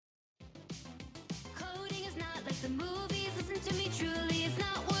the movies. Listen to me truly, it's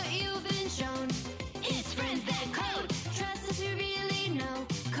not what you've been shown. It's friends that code. Trust us, we really know.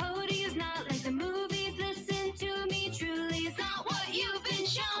 Coding is not like the movies. Listen to me truly, it's not what you've been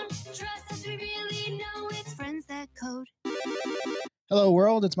shown. Trust us, we really know. It's friends that code. Hello,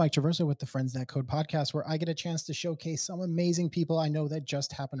 world. It's Mike Traverso with the Friends That Code podcast, where I get a chance to showcase some amazing people I know that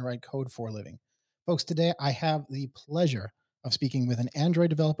just happen to write code for a living. Folks, today I have the pleasure of speaking with an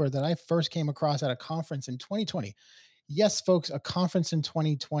Android developer that I first came across at a conference in 2020. Yes, folks, a conference in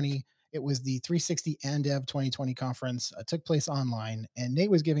 2020. It was the 360 and Dev 2020 conference. It took place online, and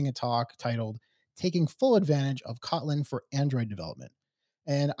Nate was giving a talk titled Taking Full Advantage of Kotlin for Android Development.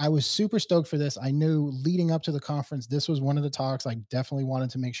 And I was super stoked for this. I knew leading up to the conference, this was one of the talks I definitely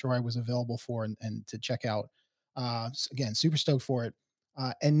wanted to make sure I was available for and to check out. Again, super stoked for it.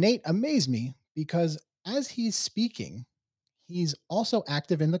 And Nate amazed me because as he's speaking, he's also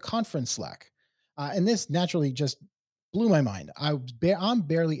active in the conference Slack. And this naturally just blew my mind. I'm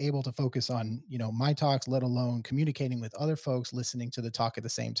barely able to focus on my talks, let alone communicating with other folks listening to the talk at the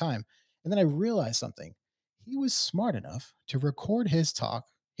same time. And then I realized something. He was smart enough to record his talk,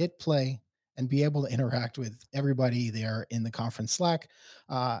 hit play, and be able to interact with everybody there in the conference Slack.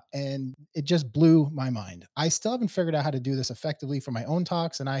 And it just blew my mind. I still haven't figured out how to do this effectively for my own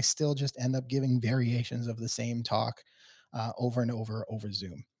talks, and I still just end up giving variations of the same talk over and over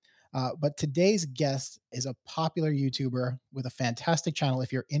Zoom. But today's guest is a popular YouTuber with a fantastic channel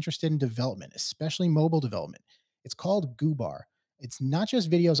if you're interested in development, especially mobile development. It's called Goobar. It's not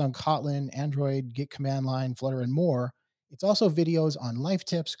just videos on Kotlin, Android, Git command line, Flutter, and more. It's also videos on life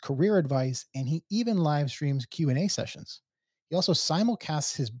tips, career advice, and he even live streams Q&A sessions. He also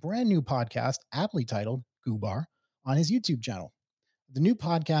simulcasts his brand new podcast, aptly titled Goobar, on his YouTube channel. The new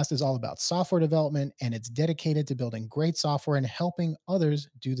podcast is all about software development, and it's dedicated to building great software and helping others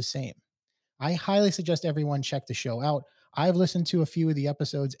do the same. I highly suggest everyone check the show out. I've listened to a few of the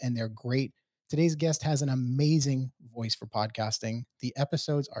episodes and they're great. Today's guest has an amazing voice for podcasting. The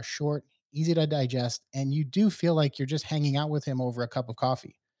episodes are short, easy to digest, and you do feel like you're just hanging out with him over a cup of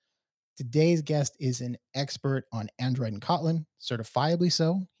coffee. Today's guest is an expert on Android and Kotlin, certifiably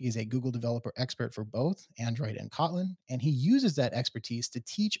so. He is a Google developer expert for both Android and Kotlin, and he uses that expertise to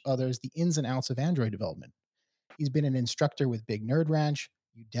teach others the ins and outs of Android development. He's been an instructor with Big Nerd Ranch,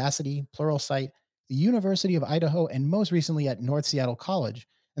 Udacity, Pluralsight, the University of Idaho, and most recently at North Seattle College.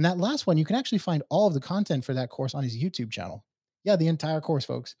 And that last one, you can actually find all of the content for that course on his YouTube channel. Yeah, the entire course,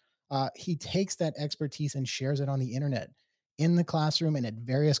 folks. He takes that expertise and shares it on the internet, in the classroom, and at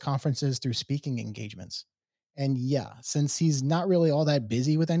various conferences through speaking engagements. And yeah, since he's not really all that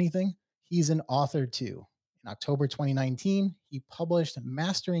busy with anything, he's an author too. In October 2019, he published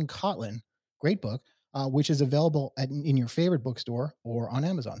Mastering Kotlin, great book, which is available in your favorite bookstore or on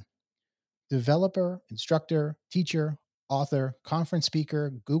Amazon. Developer, instructor, teacher, author, conference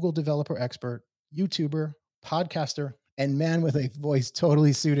speaker, Google developer expert, YouTuber, podcaster, and man with a voice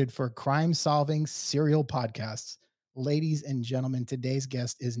totally suited for crime solving serial podcasts. Ladies and gentlemen, today's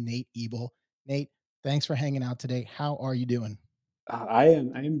guest is Nate Ebel. Nate, thanks for hanging out today. How are you doing? I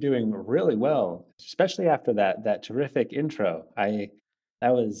am doing really well, especially after that terrific intro. I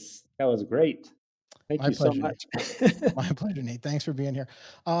that was great. Thank My you so pleasure. much. My pleasure, Nate. Thanks for being here.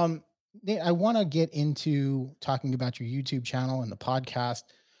 Um, Nate, I want to get into talking about your YouTube channel and the podcast,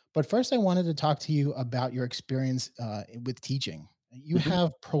 but first, I wanted to talk to you about your experience with teaching. You Mhm.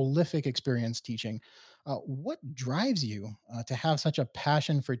 have prolific experience teaching. What drives you to have such a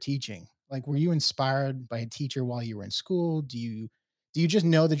passion for teaching? Like, were you inspired by a teacher while you were in school? Do you just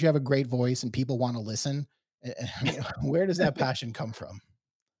know that you have a great voice and people want to listen? Where does that passion come from?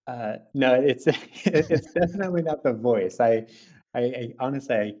 No, it's it's definitely not the voice. I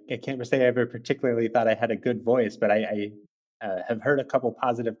honestly I can't say I ever particularly thought I had a good voice, but I have heard a couple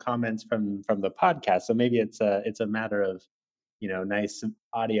positive comments from the podcast, so maybe it's a matter of nice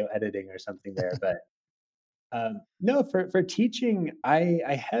audio editing or something there, but no, for teaching, I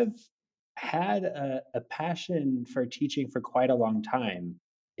have had a passion for teaching for quite a long time.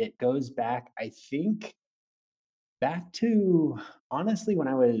 It goes back, I think, back to honestly when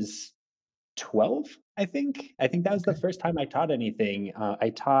I was 12. I think that was the Okay, first time I taught anything. I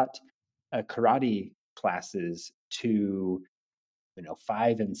taught karate classes to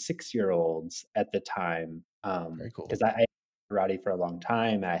 5 and 6 year olds at the time, very cool. because I karate for a long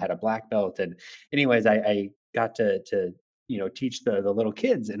time. I had a black belt, and anyways, I got to teach the little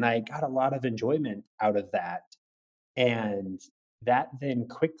kids, and I got a lot of enjoyment out of that. And that then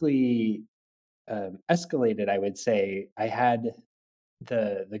quickly escalated. I would say I had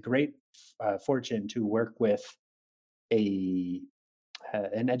the great fortune to work with a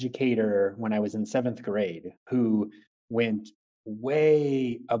an educator when I was in seventh grade who went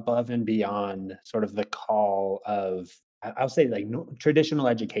way above and beyond sort of the call of I'll say like no, traditional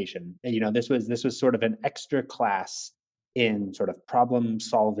education. This was sort of an extra class in sort of problem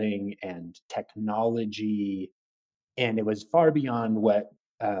solving and technology, and it was far beyond what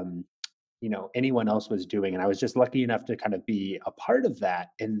um, anyone else was doing, and I was just lucky enough to kind of be a part of that.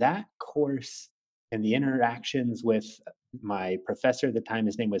 And that course and the interactions with my professor at the time,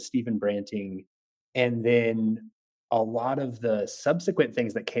 his name was Stephen Branting, and then a lot of the subsequent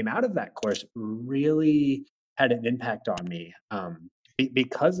things that came out of that course really had an impact on me.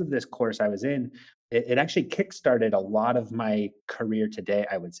 Because of this course I was in, it actually kickstarted a lot of my career today,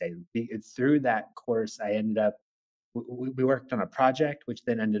 I would say. Through that course, I ended up we worked on a project, which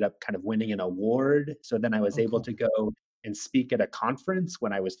then ended up kind of winning an award. So then I was Oh, able cool. to go and speak at a conference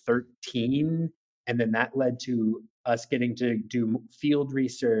when I was 13. And then that led to us getting to do field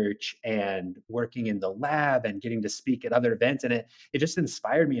research and working in the lab and getting to speak at other events. And it just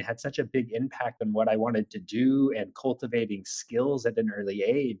inspired me. It had such a big impact on what I wanted to do and cultivating skills at an early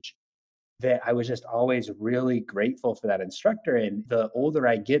age that I was just always really grateful for that instructor. And the older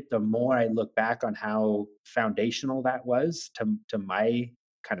I get, the more I look back on how foundational that was to my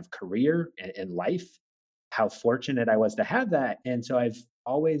kind of career and life, how fortunate I was to have that. And so I've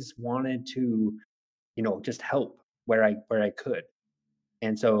always wanted to, just help where I could.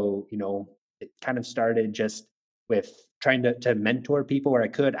 And so, it kind of started just with trying to mentor people where I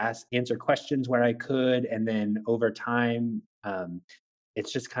could, answer questions where I could, and then over time,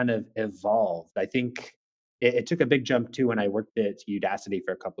 it's just kind of evolved. I think it took a big jump too when I worked at Udacity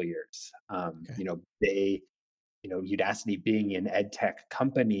for a couple of years. Okay. Udacity being an ed tech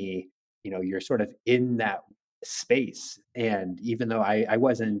company, you're sort of in that space. And even though I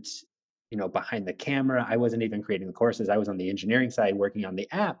wasn't, behind the camera, I wasn't even creating the courses. I was on the engineering side working on the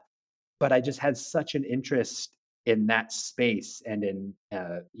app, but I just had such an interest in that space and in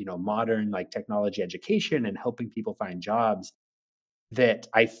modern like technology education and helping people find jobs that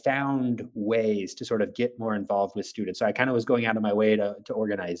I found ways to sort of get more involved with students. So I kind of was going out of my way to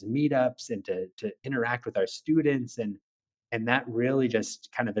organize meetups and to interact with our students, and that really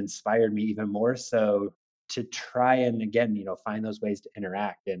just kind of inspired me even more so to try and again, find those ways to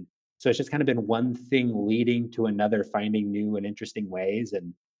interact. And so it's just kind of been one thing leading to another, finding new and interesting ways,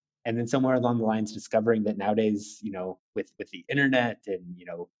 and then somewhere along the lines discovering that nowadays, with the internet and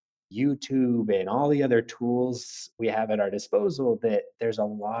YouTube and all the other tools we have at our disposal, that there's a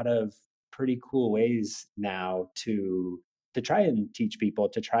lot of pretty cool ways now to try and teach people,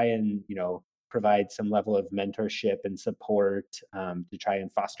 to try and provide some level of mentorship and support, to try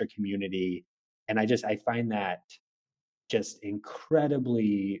and foster community. And I find that just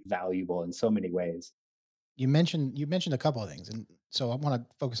incredibly valuable in so many ways. You mentioned a couple of things, and so I want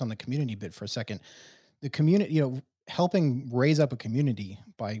to focus on the community bit for a second. The community, helping raise up a community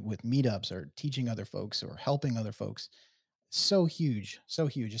by with meetups or teaching other folks or helping other folks, so huge,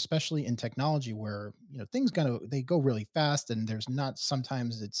 especially in technology where things gotta they go really fast, and there's not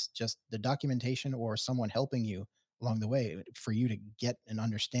sometimes it's just the documentation or someone helping you along the way for you to get an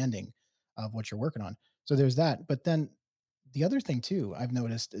understanding of what you're working on. So there's that. But then the other thing too I've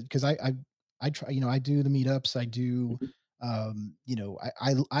noticed, because I try, I do the meetups, I do, Mhm,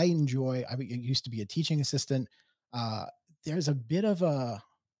 I enjoy. I used to be a teaching assistant. Uh, there's a bit of a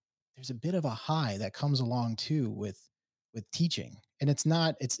there's a bit of a high that comes along too with teaching, and it's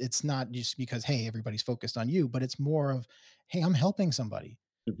not just because hey everybody's focused on you, but it's more of hey I'm helping somebody.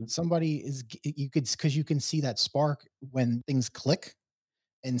 mhm. Somebody you could, because you can see that spark when things click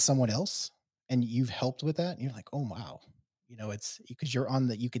in someone else, and you've helped with that, and you're like, "Oh, wow." It's because you're on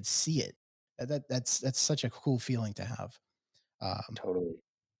the you could see it. That's such a cool feeling to have. Um, Totally.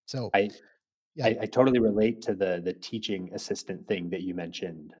 so I yeah. I totally relate to the teaching assistant thing that you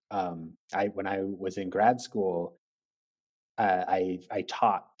mentioned. I when I was in grad school, I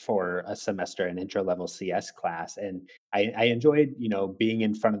taught for a semester an intro level CS class, and I enjoyed being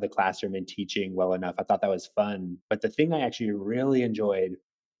in front of the classroom and teaching well enough. I thought that was fun, but the thing I actually really enjoyed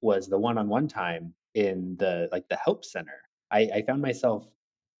was the one on one time in the help center. I found myself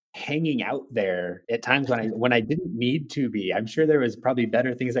hanging out there at times when I didn't need to be. I'm sure there was probably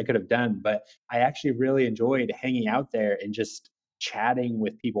better things I could have done, but I actually really enjoyed hanging out there and just chatting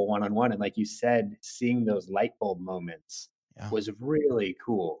with people one on one. And like you said, seeing those light bulb moments Yeah. was really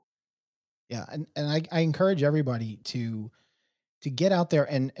cool. Yeah, and I encourage everybody to get out there,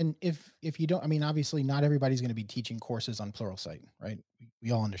 and if you don't, I mean, obviously not everybody's going to be teaching courses on Pluralsight, right?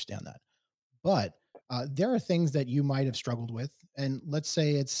 We all understand that. But there are things that you might have struggled with, and let's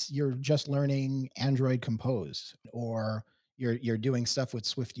say it's you're just learning Android Compose, or you're doing stuff with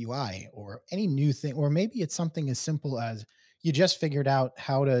Swift UI or any new thing, or maybe it's something as simple as you just figured out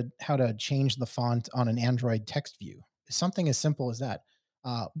how to change the font on an Android text view. Something as simple as that.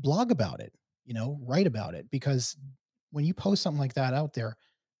 Blog about it, write about it, because when you post something like that out there,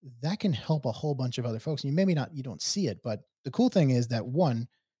 that can help a whole bunch of other folks. And you don't see it, but the cool thing is that one,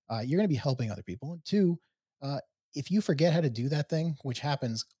 you're going to be helping other people. And two, uh, if you forget how to do that thing, which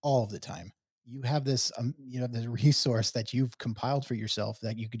happens all of the time, you have this resource that you've compiled for yourself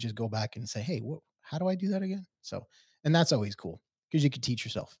that you could just go back and say, hey, how do I do that again? So, and that's always cool because you could teach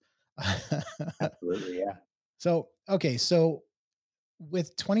yourself. Absolutely, yeah. So, okay. So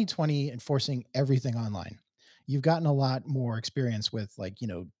with 2020 enforcing everything online, you've gotten a lot more experience with, like,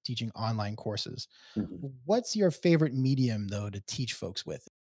 teaching online courses. Mhm. What's your favorite medium though to teach folks with?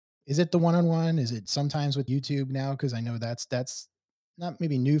 Is it the one-on-one? Is it sometimes with YouTube now? Because I know that's not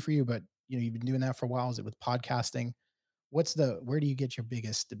maybe new for you, but you've been doing that for a while. Is it with podcasting? Where do you get your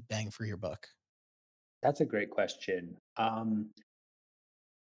biggest bang for your buck? That's a great question. I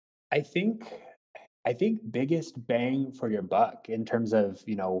think I think biggest bang for your buck in terms of,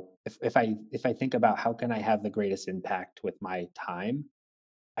 if I think about how can I have the greatest impact with my time,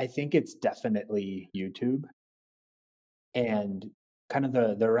 I think it's definitely YouTube. And kind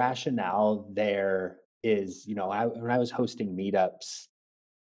of the rationale there is, when I was hosting meetups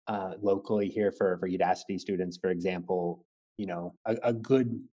locally here for Udacity students, for example, a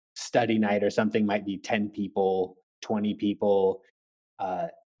good study night or something might be 10 people, 20 people. uh,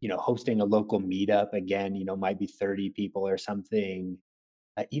 Hosting a local meetup again, might be 30 people or something.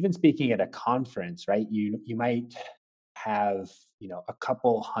 Even speaking at a conference, right? You might have, a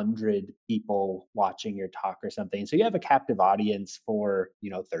couple hundred people watching your talk or something. So you have a captive audience for,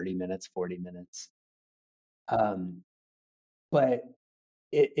 30 minutes, 40 minutes. Um, but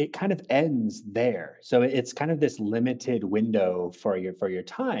it kind of ends there. So it's kind of this limited window for your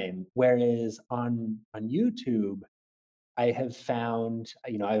time. Whereas on YouTube, I have found,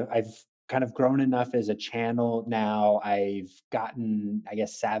 I've kind of grown enough as a channel now. I've gotten, I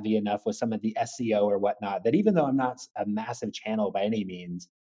guess, savvy enough with some of the SEO or whatnot that even though I'm not a massive channel by any means,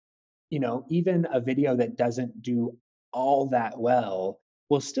 even a video that doesn't do all that well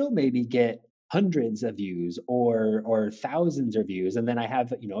will still maybe get hundreds of views or thousands of views. And then I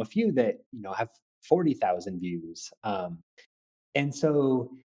have, a few that, have 40,000 views. And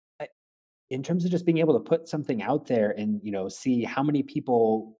so in terms of just being able to put something out there and see how many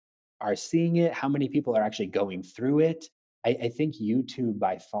people are seeing it, how many people are actually going through it, I think YouTube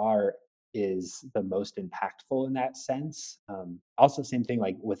by far is the most impactful in that sense. Also, same thing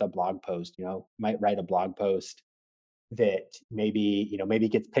like with a blog post. Might write a blog post that maybe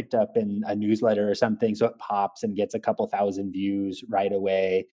gets picked up in a newsletter or something, so it pops and gets a couple thousand views right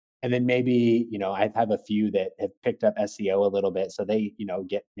away. And then maybe I have a few that have picked up SEO a little bit, so they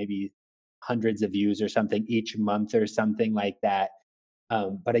get maybe hundreds of views or something each month or something like that.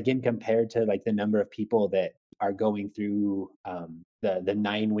 But again, compared to like the number of people that are going through the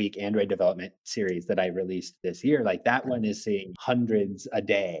 9 week Android development series that I released this year, like that one is seeing hundreds a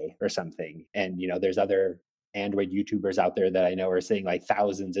day or something. And there's other Android YouTubers out there that I know are seeing like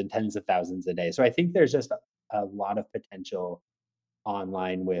thousands and tens of thousands a day. So I think there's just a lot of potential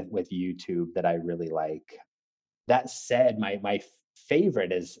online with YouTube that I really like. That said, my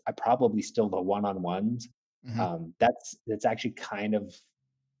favorite is probably still the one-on-ones. Mhm. That's actually kind of,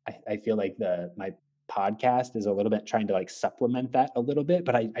 I feel like my podcast is a little bit trying to like supplement that a little bit,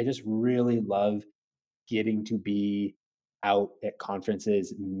 but I just really love getting to be out at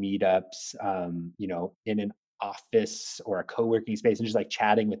conferences, meetups, in an office or a co-working space and just like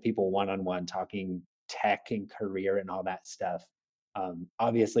chatting with people one on one, talking tech and career and all that stuff.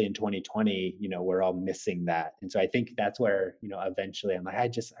 Obviously in 2020, we're all missing that. And so I think that's where, eventually I'm like,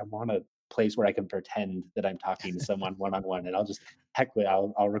 I want a place where I can pretend that I'm talking to someone one on one and I'll just heck with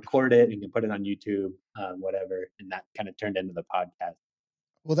I'll record it and can put it on YouTube, whatever. And that kind of turned into the podcast.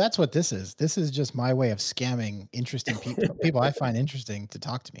 Well, that's what this is. This is just my way of scamming interesting people I find interesting to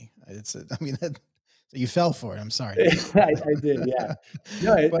talk to me. I mean, so you fell for it. I'm sorry. I did, yeah.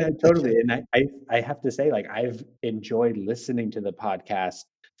 No, But totally, and I have to say, like, I've enjoyed listening to the podcast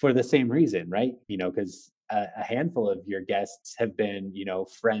for the same reason, right? Because a handful of your guests have been,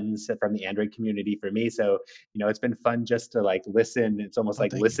 friends from the Android community for me, so, it's been fun just to, like, listen. It's almost oh,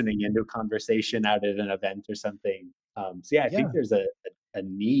 like thank you. listening into a conversation out at an event or something. So, yeah, I think Yeah. there's a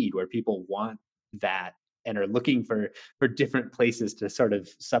need where people want that and are looking for different places to sort of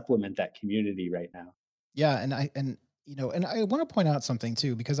supplement that community right now. Yeah, and I want to point out something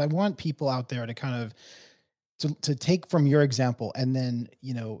too, because I want people out there to kind of to take from your example, and then,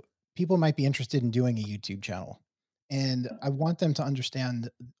 people might be interested in doing a YouTube channel. and I want them to understand,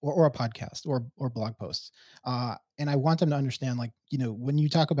 or a podcast or blog posts. And I want them to understand, like, when you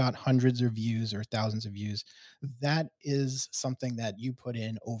talk about hundreds of views or thousands of views, that is something that you put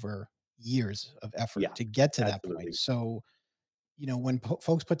in over years of effort Yeah, to get to that point. absolutely. So, when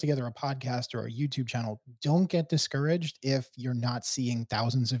folks put together a podcast or a YouTube channel, don't get discouraged if you're not seeing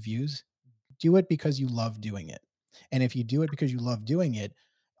thousands of views. Do it because you love doing it. And if you do it because you love doing it,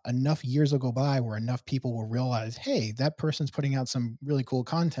 enough years will go by where enough people will realize, hey, that person's putting out some really cool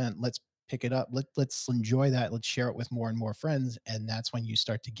content. Let's pick it up. Let's enjoy that. Let's share it with more and more friends. And that's when you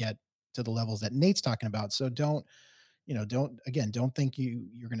start to get to the levels that Nate's talking about. So don't think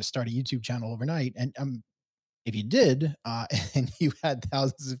you're going to start a YouTube channel overnight. And if you did, and you had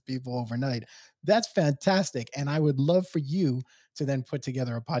thousands of people overnight, that's fantastic. And I would love for you to then put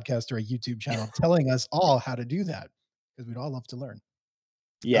together a podcast or a YouTube channel telling us all how to do that, because we'd all love to learn.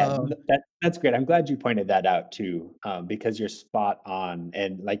 Yeah, Um, that's great. I'm glad you pointed that out too, because you're spot on.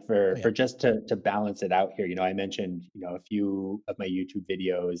 And like oh for yeah, just to balance it out here, I mentioned a few of my YouTube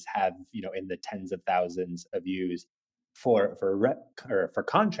videos have in the tens of thousands of views. For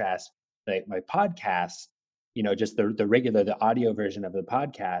contrast, like my podcast, just the regular the audio version of the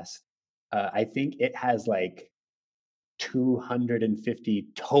podcast, I think it has like 250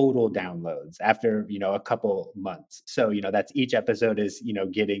 total downloads after a couple months. So that's each episode is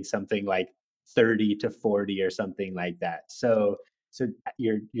getting something like 30 to 40 or something like that. So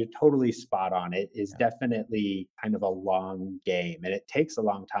you're totally spot on. It is yeah, definitely kind of a long game, and it takes a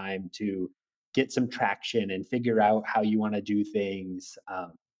long time to get some traction and figure out how you want to do things.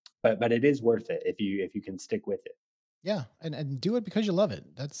 But it is worth it if you can stick with it. yeah, and do it because you love it.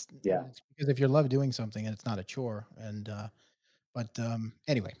 Yeah. It's because if you love doing something and it's not a chore. And but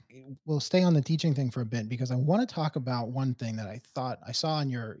anyway, we'll stay on the teaching thing for a bit because I want to talk about one thing that I thought I saw on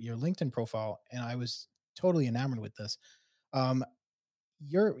your LinkedIn profile, and I was totally enamored with this. Um,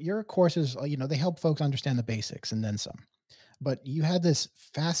 your courses, they help folks understand the basics and then some. But you had this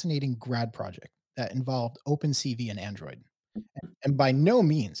fascinating grad project that involved OpenCV and Android. And by no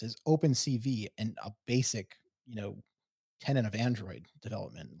means is OpenCV and a basic, tenet of Android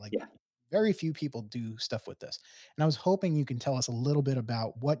development. Like, Yeah. very few people do stuff with this. And I was hoping you can tell us a little bit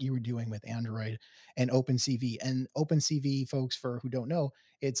about what you were doing with Android and OpenCV. And OpenCV, folks, for who don't know,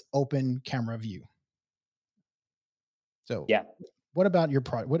 it's Open Camera View. So, Yeah. what about your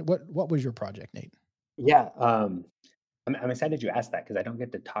what was your project, Nate? Yeah. I'm excited you asked that because I don't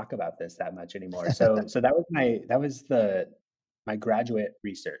get to talk about this that much anymore. So that was my graduate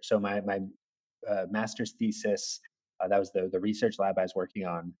research. So my master's thesis, that was the research lab I was working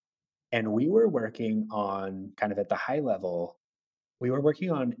on, and we were working on kind of at the high level. We were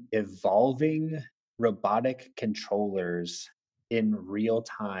working on evolving robotic controllers in real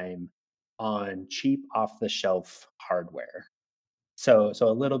time on cheap off the shelf hardware. So a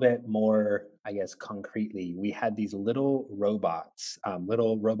little bit more, I guess, concretely, we had these little robots,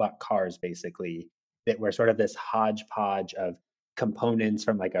 little robot cars, basically, that were sort of this hodgepodge of components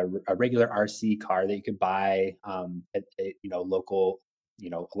from like a regular RC car that you could buy at a local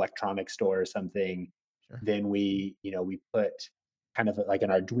electronics store or something. Sure. Then we put kind of like an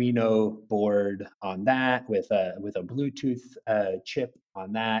Arduino board on that with a Bluetooth chip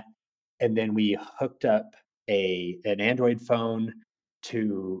on that, and then we hooked up a an Android phone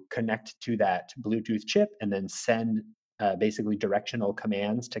to connect to that Bluetooth chip and then send basically directional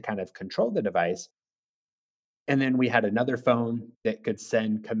commands to kind of control the device. And then we had another phone that could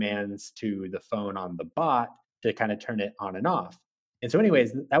send commands to the phone on the bot to kind of turn it on and off. And so,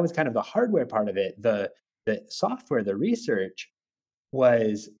 anyways, that was kind of the hardware part of it. The software, the research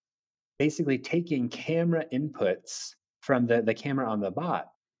was basically taking camera inputs from the camera on the bot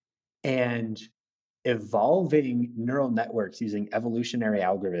and evolving neural networks using evolutionary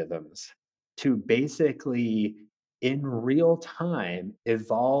algorithms to basically in real time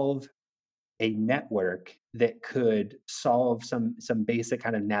evolve a network that could solve some basic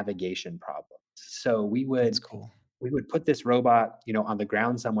kind of navigation problems. So That's cool. we would put this robot, on the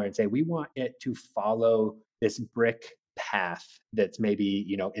ground somewhere and say, we want it to follow this brick path that's maybe,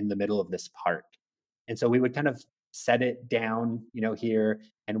 in the middle of this park. And so we would kind of set it down, here,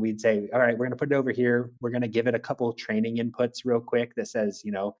 and we'd say, all right, we're going to put it over here. We're going to give it a couple training inputs real quick that says,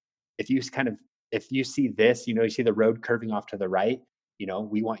 if you kind of, if you see this, you see the road curving off to the right,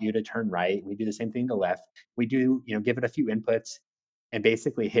 we want you to turn right. We do the same thing to left. We do, give it a few inputs and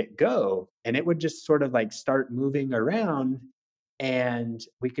basically hit go, and it would just sort of like start moving around, and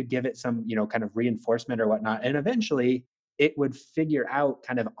we could give it some kind of reinforcement or whatnot, and eventually it would figure out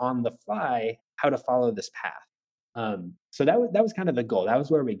kind of on the fly how to follow this path. So that was kind of the goal. That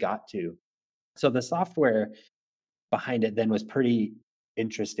was where we got to. So the software, behind it then was pretty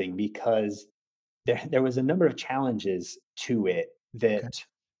interesting because there was a number of challenges to it Okay. that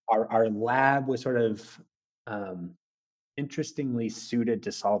our lab was sort of um, interestingly suited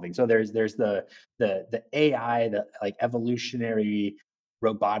to solving. So there's the AI, the like evolutionary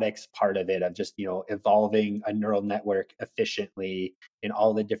robotics part of it, of just evolving a neural network efficiently and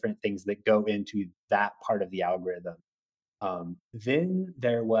all the different things that go into that part of the algorithm. Then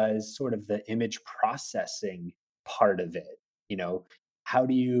there was sort of the image processing part of it. You know,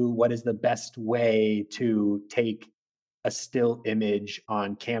 what is the best way to take a still image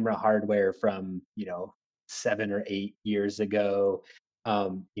on camera hardware from, 7 or 8 years ago?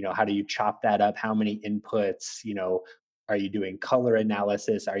 How do you chop that up? How many inputs? Are you doing color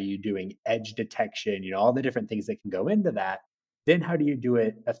analysis? Are you doing edge detection? All the different things that can go into that. Then how do you do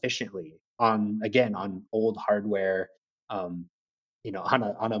it efficiently on old hardware, um,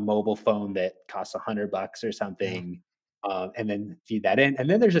 on a mobile phone that costs $100 or Yeah. something, and then feed that in. And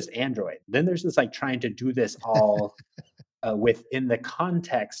then there's just Android. Then there's this like trying to do this all within the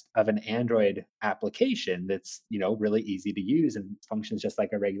context of an Android application that's really easy to use and functions just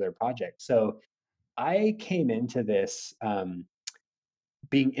like a regular project. So I came into this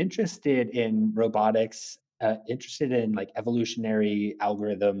being interested in robotics, interested in like evolutionary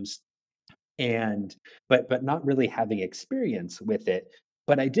algorithms, and but not really having experience with it.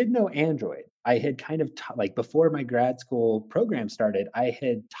 But I did know Android. I had kind of like before my grad school program started, I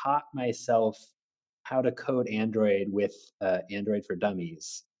had taught myself how to code Android with Android for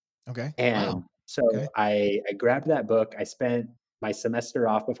Dummies. Okay. Wow. And Okay. so I grabbed that book. I spent my semester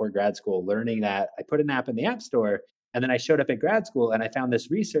off before grad school learning that. I put an app in the App Store, and then I showed up at grad school and I found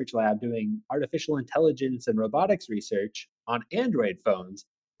this research lab doing artificial intelligence and robotics research on Android phones,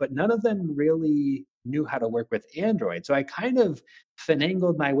 but none of them really knew how to work with Android. So I kind of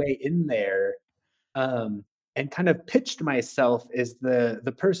finangled my way in there, um, and kind of pitched myself as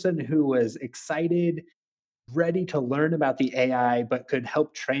the person who was excited, ready to learn about the AI, but could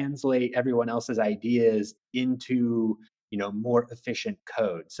help translate everyone else's ideas into, more efficient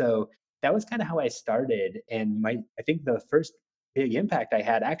code. So that was kind of how I started. And I think the first big impact I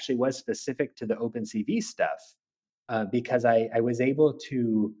had actually was specific to the OpenCV stuff, because I was able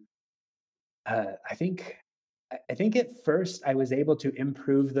to, I think, I think at first I was able to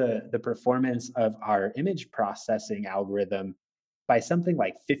improve the performance of our image processing algorithm by something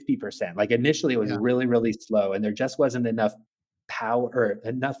like 50%. Like initially it was Yeah. really, really slow and there just wasn't enough power or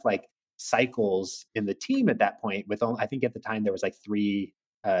enough like cycles in the team at that point with only, I think at the time there was like three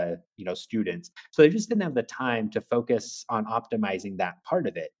students. So they just didn't have the time to focus on optimizing that part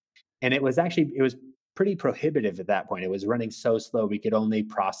of it. And it was pretty prohibitive at that point. It was running so slow we could only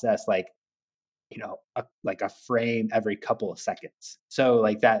process like like a frame every couple of seconds. So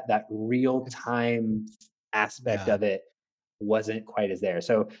like that real It's time aspect yeah. of it wasn't quite as there.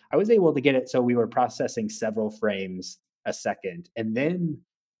 So I was able to get it so we were processing several frames a second. And then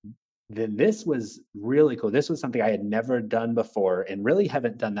this was really cool. This was something I had never done before and really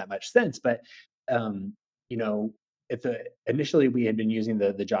haven't done that much since. But um, you know, initially we had been using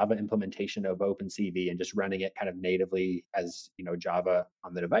the Java implementation of OpenCV and just running it kind of natively as Java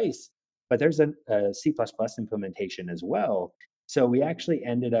on the device. But there's a C++ implementation as well. So we actually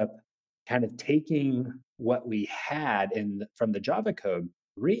ended up kind of taking what we had from the Java code,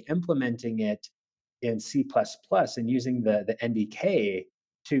 re-implementing it in C++ and using the NDK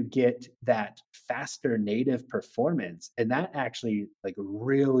to get that faster native performance. And that actually like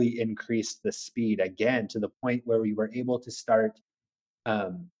really increased the speed again to the point where we were able to start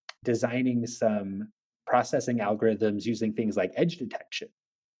um, designing some processing algorithms using things like edge detection.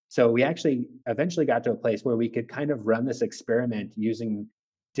 So we actually eventually got to a place where we could kind of run this experiment using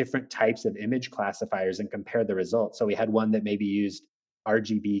different types of image classifiers and compare the results. So we had one that maybe used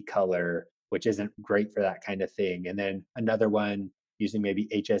RGB color, which isn't great for that kind of thing. And then another one using maybe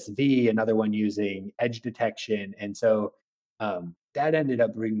HSV, another one using edge detection. And so that ended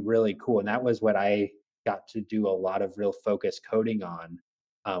up being really cool. And that was what I got to do a lot of real focused coding on,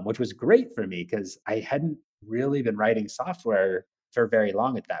 which was great for me because I hadn't really been writing software for very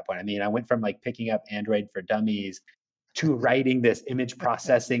long at that point. I mean, I went from like picking up Android for Dummies to writing this image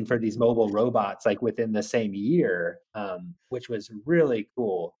processing for these mobile robots like within the same year, which was really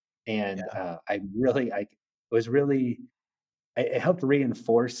cool. And Yeah. it was really it helped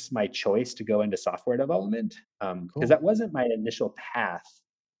reinforce my choice to go into software development, because Cool. that wasn't my initial path,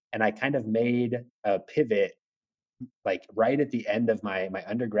 and I kind of made a pivot like right at the end of my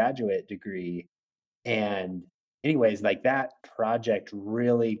undergraduate degree. And anyways, like that project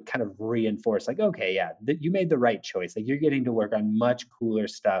really kind of reinforced like, okay, yeah, you made the right choice. Like you're getting to work on much cooler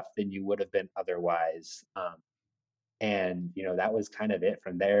stuff than you would have been otherwise. And that was kind of it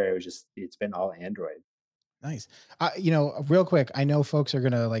from there. It's been all Android. Nice. Real quick, I know folks are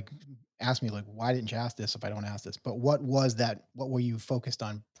gonna like ask me like, why didn't you ask this if I don't ask this? But what was that? What were you focused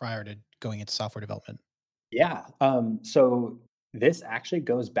on prior to going into software development? Yeah. So this actually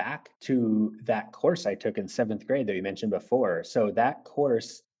goes back to that course I took in seventh grade that you mentioned before. So that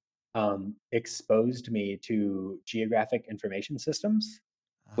course exposed me to geographic information systems,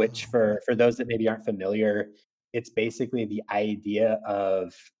 which Oh, okay. for those that maybe aren't familiar, it's basically the idea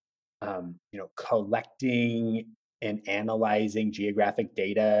of collecting and analyzing geographic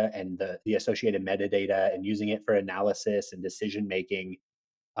data and the associated metadata and using it for analysis and decision making.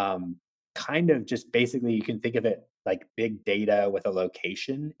 um, Kind of just basically you can think of it like big data with a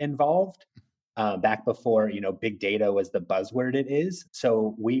location involved. Back before big data was the buzzword it is,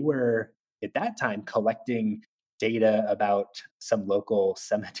 so we were at that time collecting data about some local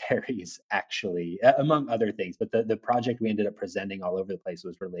cemeteries, actually, among other things. But the project we ended up presenting all over the place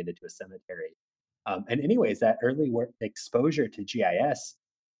was related to a cemetery. And anyways, that early work exposure to GIS,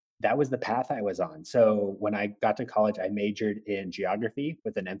 that was the path I was on. So when I got to college, I majored in geography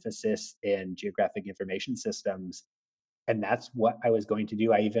with an emphasis in geographic information systems, and that's what I was going to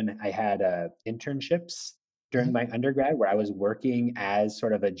do. I had internships during Mhm. my undergrad where I was working as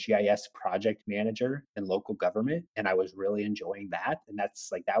sort of a GIS project manager in local government, and I was really enjoying that. And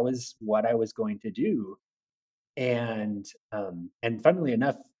that was what I was going to do. And funnily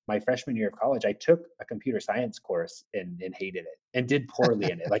enough, my freshman year of college, I took a computer science course and hated it and did poorly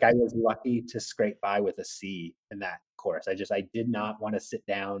in it. Like I was lucky to scrape by with a C in that course. I did not want to sit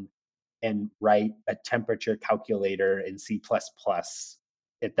down and write a temperature calculator in C++ plus plus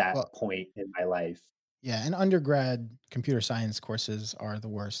at that Well, point in my life. yeah, and undergrad computer science courses are the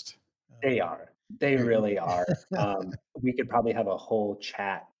worst. They Um, are. They they're really are. We could probably have a whole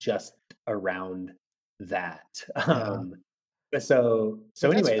chat just around that. yeah. So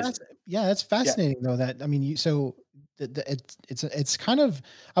But that's anyways, yeah, that's yeah. fascinating though that I mean, you so it's kind of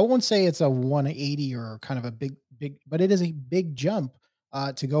I won't say it's a 180 or kind of a big but it is a big jump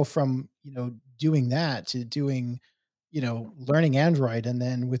to go from, doing that to doing, learning Android and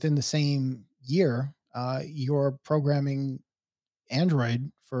then within the same year, you're programming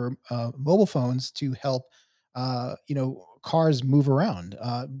Android for mobile phones to help, cars move around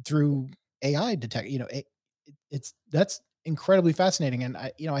through AI detect. It's that's incredibly fascinating, and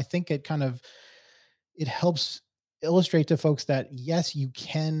I think it kind of it helps illustrate to folks that yes, you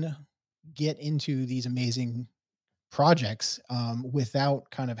can get into these amazing projects without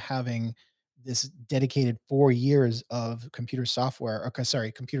kind of having this dedicated 4 years of computer software, okay,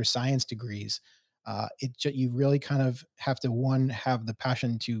 sorry, computer science degrees. You really kind of have to one have the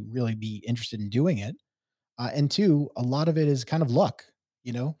passion to really be interested in doing it, and two, a lot of it is kind of luck,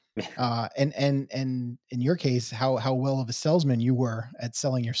 you know. And in your case, how well of a salesman you were at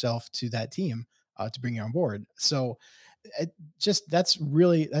selling yourself to that team to bring you on board. So just that's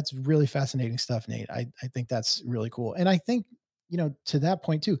really fascinating stuff, Nate. I think that's really cool. And I think, to that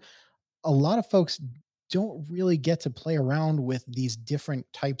point too, a lot of folks don't really get to play around with these different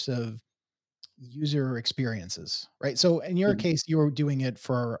types of user experiences, right? So in your Mhm. case, you were doing it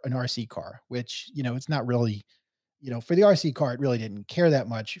for an RC car, which, it's not really, for the RC car, it really didn't care that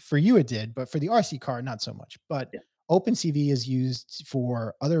much. For you, it did, but for the RC car, not so much. But Yeah. OpenCV is used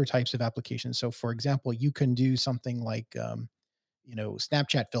for other types of applications. So, for example, you can do something like,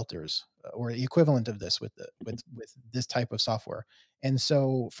 Snapchat filters or the equivalent of this with Mhm. with this type of software. And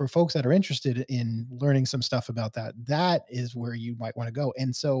so, for folks that are interested in learning some stuff about that, that is where you might want to go.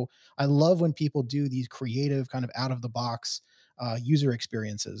 And so, I love when people do these creative, kind of out of the box user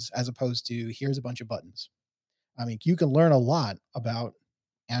experiences, as opposed to here's a bunch of buttons. I mean, you can learn a lot about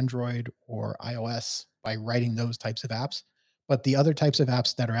Android or iOS by writing those types of apps, but the other types of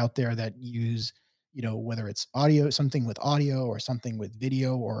apps that are out there that use, whether it's audio, something with audio or something with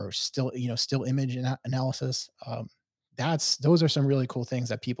video or still, still image analysis, that's those are some really cool things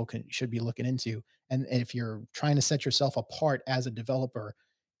that people can should be looking into. And if you're trying to set yourself apart as a developer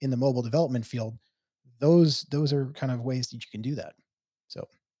in the mobile development field, those are kind of ways that you can do that. So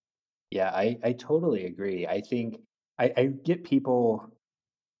Yeah, I totally agree. I think I get people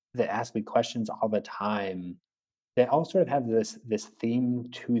that ask me questions all the time. They all sort of have this theme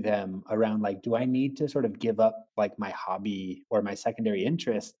to them around like, do I need to sort of give up like my hobby or my secondary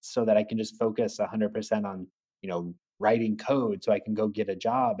interests so that I can just focus 100% on, writing code so I can go get a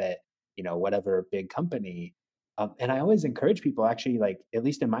job at, whatever big company. And I always encourage people actually, like, at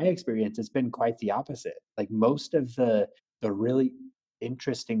least in my experience, it's been quite the opposite. Like most of the really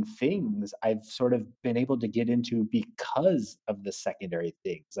interesting things I've sort of been able to get into because of the secondary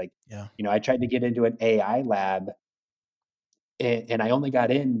things. Like, yeah. I tried to get into an AI lab and I only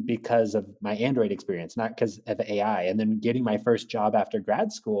got in because of my Android experience, not because of AI. And then getting my first job after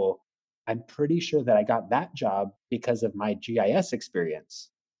grad school, I'm pretty sure that I got that job because of my GIS experience,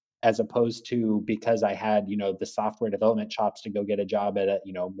 as opposed to because I had, the software development chops to go get a job at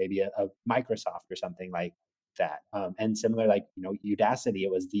maybe a Microsoft or something like that. And similar, like, Udacity,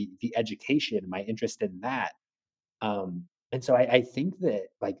 it was the education, my interest in that. And so I think that,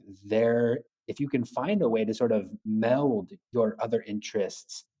 like, if you can find a way to sort of meld your other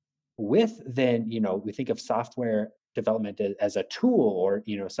interests with, then, we think of software development as a tool, or,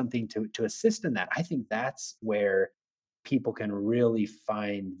 something to assist in that. I think that's where people can really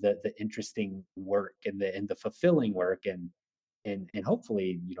find the interesting work and the fulfilling work, and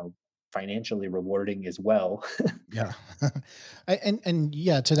hopefully, financially rewarding as well. Yeah. And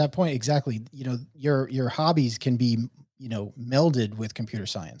yeah, to that point, exactly. Your hobbies can be, melded with computer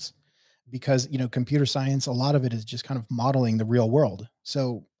science because, computer science, a lot of it is just kind of modeling the real world.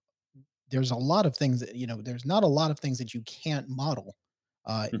 So there's a lot of things that, there's not a lot of things that you can't model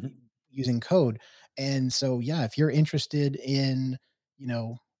uh Mhm. using code. And so yeah, if you're interested in, you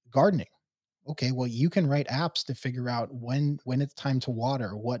know, gardening, okay, well, you can write apps to figure out when it's time to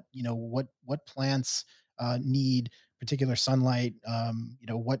water, what plants need particular sunlight,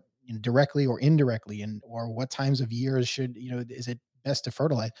 what, directly or indirectly, and or what times of years should, is it best to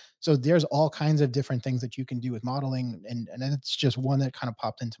fertilize. So there's all kinds of different things that you can do with modeling, and it's just one that kind of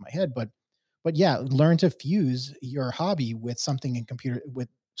popped into my head. But yeah, learn to fuse your hobby with something in computer, with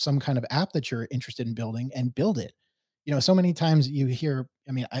some kind of app that you're interested in building, and build it. So many times you hear,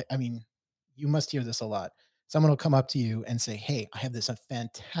 I mean, you must hear this a lot. Someone will come up to you and say, "Hey, I have this a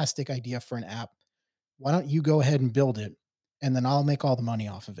fantastic idea for an app. Why don't you go ahead and build it, and then I'll make all the money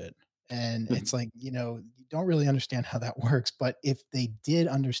off of it." And it's like, you don't really understand how that works. But if they did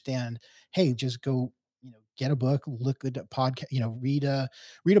understand, hey, just go, get a book, look at a podcast, read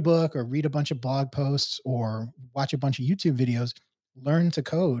a book, or read a bunch of blog posts, or watch a bunch of YouTube videos, learn to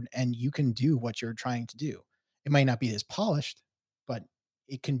code, and you can do what you're trying to do. It might not be as polished, but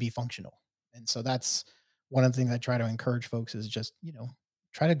it can be functional. And so that's one of the things I try to encourage folks is just,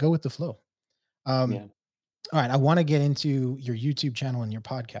 try to go with the flow. Um, Yeah, all right, I want to get into your YouTube channel and your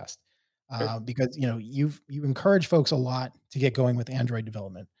podcast sure. because you encourage folks a lot to get going with Android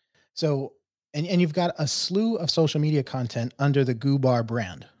development. So and you've got a slew of social media content under the Goobar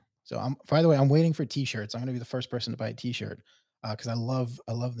brand. So by the way, I'm waiting for T-shirts. I'm going to be the first person to buy a T-shirt because I love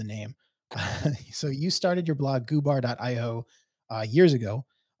the name. So you started your blog goobar.io years ago,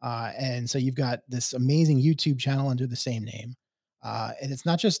 and so you've got this amazing YouTube channel under the same name. And it's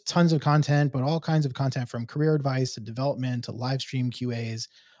not just tons of content, but all kinds of content from career advice to development to live stream QAs,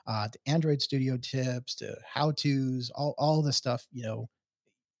 to Android Studio tips to how tos, all the stuff,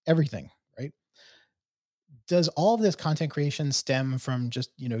 everything, right? Does all of this content creation stem from just,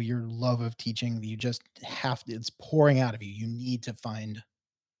 your love of teaching? That You just have to, it's pouring out of you. You need to find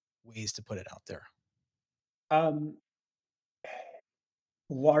ways to put it out there. Um,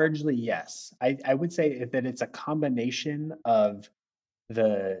 Largely, yes. I would say that it's a combination of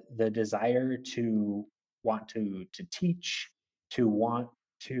the desire to want to teach, to want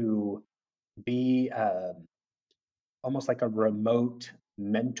to be, almost like a remote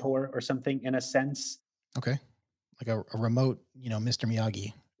mentor or something, in a sense. Okay. Like a remote, Mr.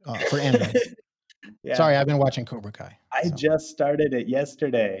 Miyagi for anime. Yeah, Sorry, I've been watching Cobra Kai. I So just started it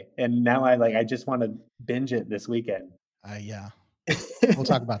yesterday, and now I just wanna binge it this weekend. yeah, we'll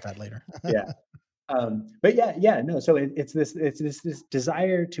talk about that later. Yeah. But yeah, no. So it's this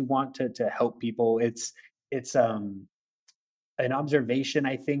desire to want to help people. It's an observation,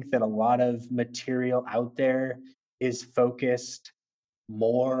 I think, that a lot of material out there is focused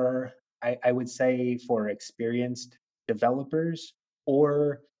more, I would say, for experienced developers,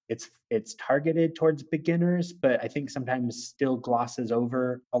 or it's targeted towards beginners, but I think sometimes still glosses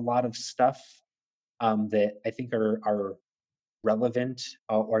over a lot of stuff that I think are relevant,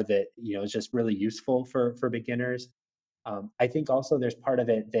 or that is just really useful for beginners. I think also there's part of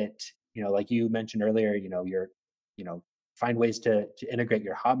it that, like you mentioned earlier, you know find ways to integrate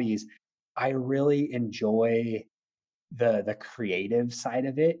your hobbies. I really enjoy the creative side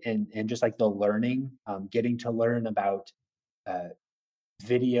of it, and just like the learning, getting to learn about uh,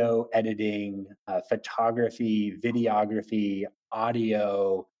 video editing, photography, videography,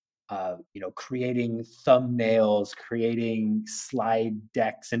 audio, creating thumbnails, creating slide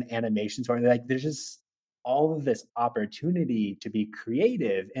decks and animations, or like there's just all of this opportunity to be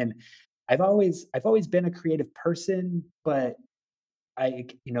creative. And I've always been a creative person, but I,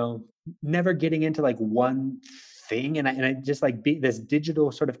 never getting into like one thing, and I just like be this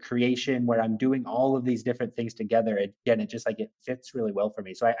digital sort of creation where I'm doing all of these different things together. Again, it just like it fits really well for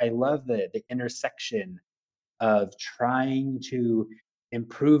me. So I love the intersection of trying to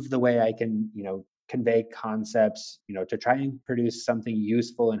improve the way I can, convey concepts, to try and produce something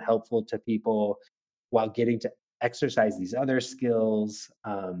useful and helpful to people while getting to exercise these other skills.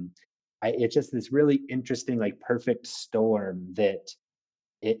 It's just this really interesting, like perfect storm that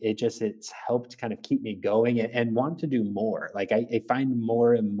it's helped kind of keep me going and want to do more. Like I find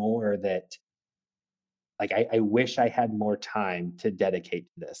more and more that like I wish I had more time to dedicate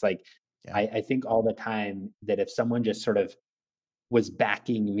to this. Like Yeah. I think all the time that if someone just sort of was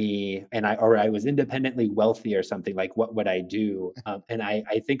backing me and I was independently wealthy or something, like what would I do? And I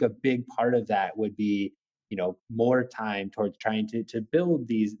think a big part of that would be, more time towards trying to build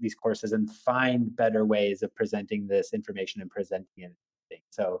these courses and find better ways of presenting this information and presenting it.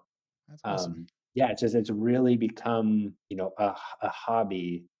 So That's awesome. yeah, it's really become, a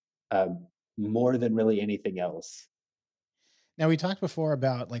hobby, more than really anything else. Now we talked before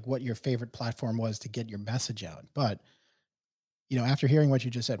about like what your favorite platform was to get your message out, but after hearing what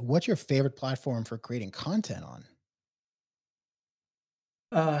you just said, what's your favorite platform for creating content on?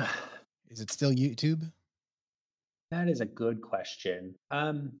 Uh, Is it still YouTube? that is a good question.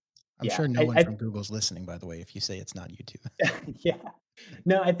 I'm Yeah, sure no one from Google's listening, by the way, if you say it's not YouTube. yeah.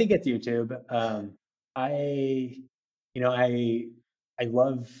 No, I think it's YouTube. I, you know, I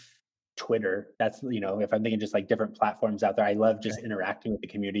love Twitter. That's, if I'm thinking just like different platforms out there, I love just Okay. interacting with the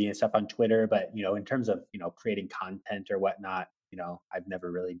community and stuff on Twitter. But, in terms of, creating content or whatnot, I've never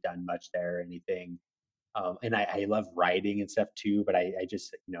really done much there or anything. And I love writing and stuff too, but I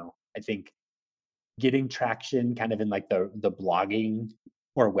just, I think getting traction kind of in like the blogging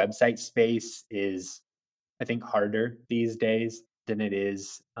or website space is I think harder these days than it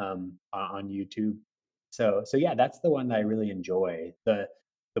is on YouTube. So yeah, that's the one that I really enjoy. The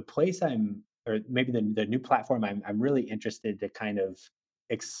place I'm or maybe the new platform I'm really interested to kind of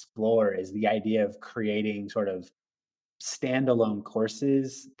explore is the idea of creating sort of standalone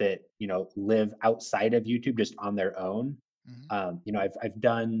courses that, live outside of YouTube just on their own. Mhm. I've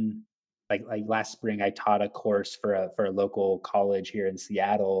done like last spring I taught a course for a local college here in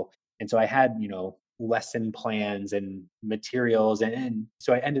Seattle. And so I had, lesson plans and materials and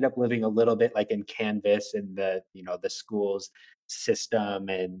so I ended up living a little bit like in Canvas and the school's system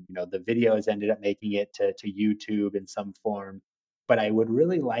and the videos ended up making it to YouTube in some form. But I would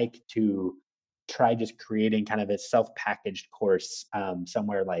really like to try just creating kind of a self-packaged course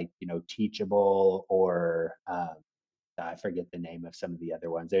somewhere like Teachable or I forget the name of some of the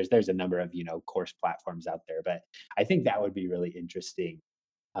other ones. There's a number of course platforms out there, but I think that would be really interesting.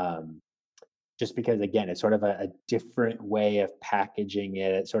 Um, just because again, it's sort of a different way of packaging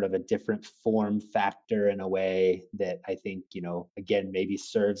it. It's sort of a different form factor in a way that I think again maybe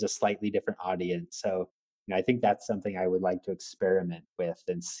serves a slightly different audience. So I think that's something I would like to experiment with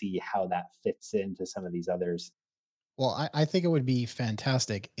and see how that fits into some of these others. Well, I think it would be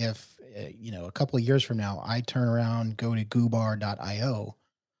fantastic if, a couple of years from now, I turn around, go to goobar.io,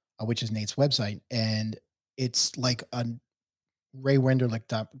 which is Nate's website, and it's like a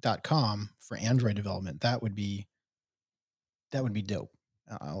raywenderlich.com for Android development. That would be dope.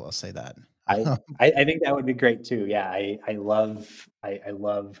 I'll say that. I I think that would be great too. Yeah, I love But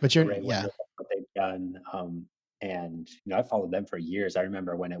Ray yeah. Wenderwood, what they've done, and, I followed them for years. I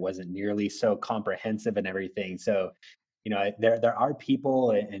remember when it wasn't nearly so comprehensive and everything. So, there are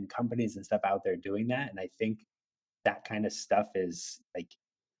people and companies and stuff out there doing that, and I think that kind of stuff is, like,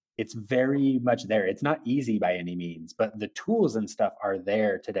 it's very much there. It's not easy by any means, but the tools and stuff are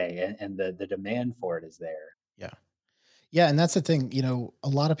there today, and the demand for it is there. Yeah. Yeah, and that's the thing, a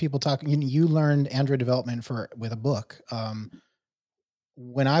lot of people talk you learned Android development with a book.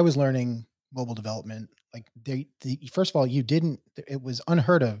 When I was learning mobile development, like first of all, you didn't it was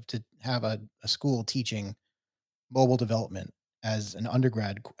unheard of to have a school teaching mobile development as an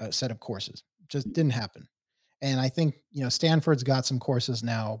undergrad set of courses. Just didn't happen. And I think, Stanford's got some courses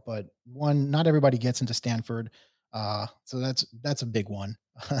now, but one, not everybody gets into Stanford. So that's a big one.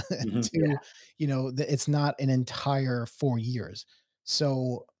 And Mhm, two, it's not an entire 4 years.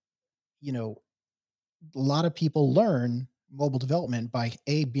 So, you know, a lot of people learn mobile development by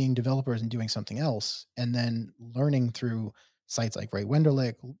being developers and doing something else, and then learning through sites like Ray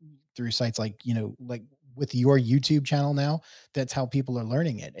Wenderlich, through sites like like with your YouTube channel now. That's how people are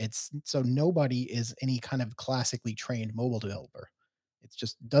learning it. It's so nobody is any kind of classically trained mobile developer. It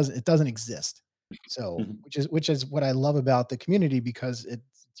doesn't exist. So mhm. which is what I love about the community, because it's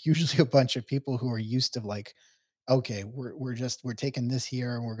usually a bunch of people who are used to like okay, we're taking this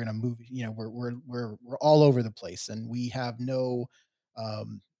here and we're gonna move, we're all over the place and we have no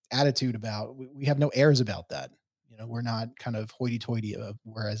attitude about we have no airs about that. We're not kind of hoity-toity,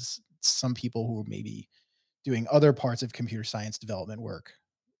 whereas some people who are maybe doing other parts of computer science development work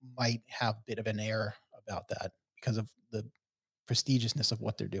might have a bit of an air about that because of the prestigiousness of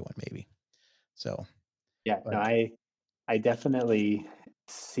what they're doing, maybe. So, Yeah, no, but I definitely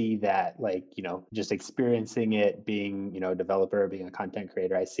see that, like, just experiencing it, being, a developer, being a content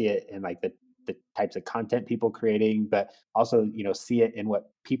creator. I see it in like the types of content people creating, but also, see it in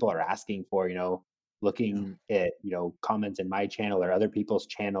what people are asking for, yeah, looking at, comments in my channel or other people's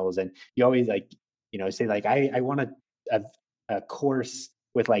channels. And you always like, say like, I want a course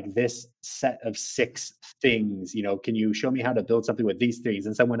with like this set of six things, can you show me how to build something with these things?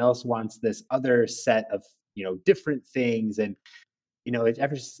 And someone else wants this other set of different things. And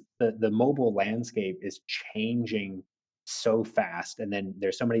it's the mobile landscape is changing so fast, and then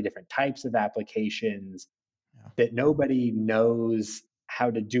there's so many different types of applications yeah, that nobody knows how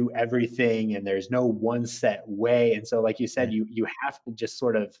to do everything, and there's no one set way. And so like you said, right, you have to just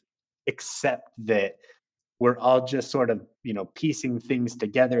sort of accept that we're all just sort of, piecing things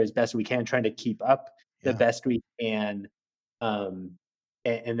together as best we can, trying to keep up the yeah. best we can.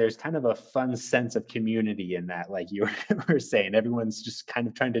 And there's kind of a fun sense of community in that, like you were saying, everyone's just kind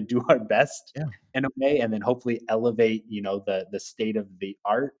of trying to do our best Yeah. in a way, and then hopefully elevate, the state of the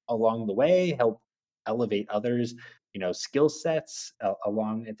art along the way, help elevate others, skill sets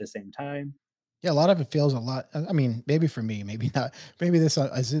along at the same time. Yeah, a lot of it feels a lot. I mean, maybe for me, maybe not. Maybe this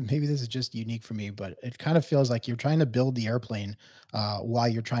is just unique for me, but it kind of feels like you're trying to build the airplane while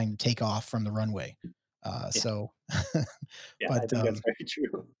you're trying to take off from the runway. Yeah, So, yeah, I but think that's very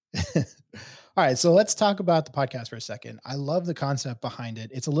true. all right. So let's talk about the podcast for a second. I love the concept behind it.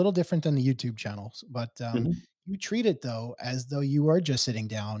 It's a little different than the YouTube channels, but Mhm. you treat it though as though you are just sitting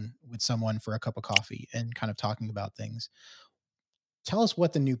down with someone for a cup of coffee and kind of talking about things. Tell us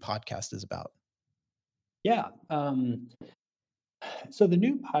what the new podcast is about. Yeah. So the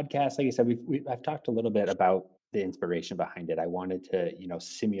new podcast, like I said, I've talked a little bit about the inspiration behind it. I wanted to,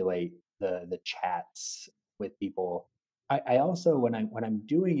 simulate the chats with people. I also, when I'm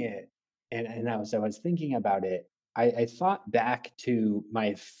doing it, and I was thinking about it, I thought back to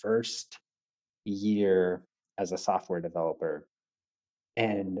my first year as a software developer,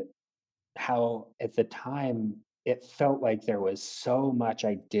 and how at the time it felt like there was so much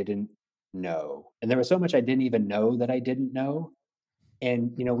I didn't know, and there was so much I didn't even know that I didn't know.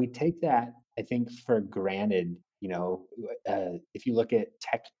 And, we take that, I think, for granted. If you look at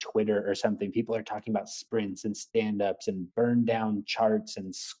tech Twitter or something, people are talking about sprints and stand-ups and burn down charts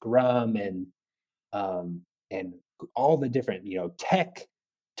and Scrum and all the different, tech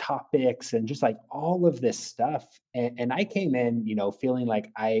topics and just like all of this stuff. And I came in, feeling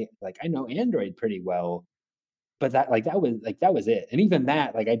like I know Android pretty well, but that was it. And even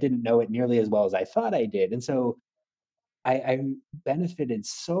that, like I didn't know it nearly as well as I thought I did. And so I benefited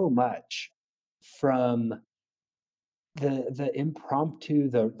so much from the impromptu,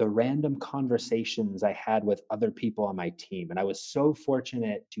 the random conversations I had with other people on my team, and I was so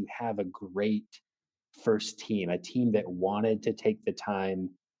fortunate to have a great first team, a team that wanted to take the time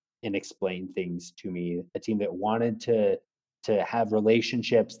and explain things to me, a team that wanted to have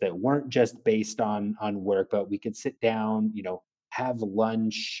relationships that weren't just based on work, but we could sit down, have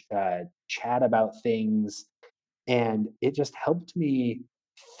lunch, chat about things, and it just helped me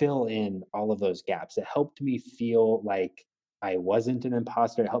fill in all of those gaps. It helped me feel like I wasn't an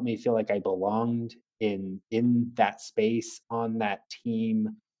imposter. It helped me feel like I belonged in that space on that team.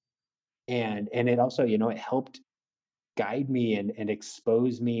 And it also, it helped guide me and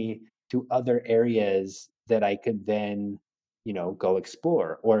expose me to other areas that I could then, go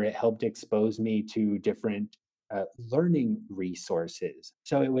explore, or it helped expose me to different learning resources.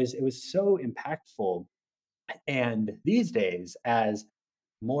 So it was so impactful. And these days, as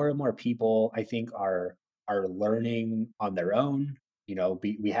more and more people, I think, are learning on their own,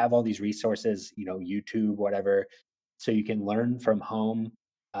 we have all these resources, YouTube, whatever, so you can learn from home.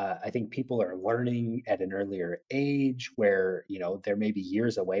 I think people are learning at an earlier age where, they're maybe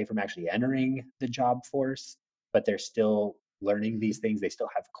years away from actually entering the job force, but they're still learning Mhm. these things. They still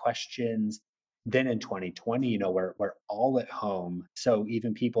have questions. Then in 2020, we're all at home. So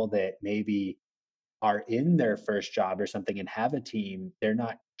even people that maybe are in their first job or something and have a team, they're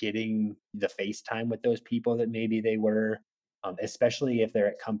not getting the face time with those people that maybe they were, especially if they're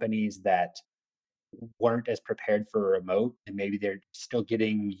at companies that weren't as prepared for remote, and maybe they're still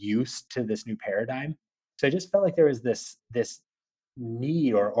getting used to this new paradigm. So I just felt like there was this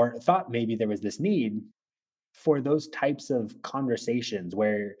need, or thought maybe there was this need for those types of conversations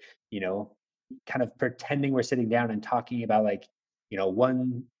where, you know, kind of pretending we're sitting down and talking about like,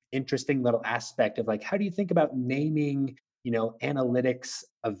 one interesting little aspect of like, how do you think about naming, analytics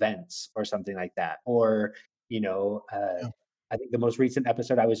events or something like that? Or, you know, uh, Yeah. I think the most recent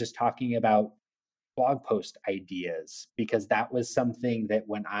episode I was just talking about blog post ideas because that was something that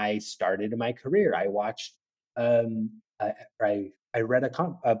when I started in my career, I watched, I read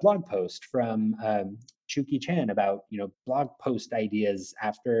a blog post from Chuki Chan about blog post ideas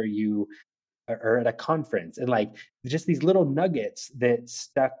after you or at a conference, and like just these little nuggets that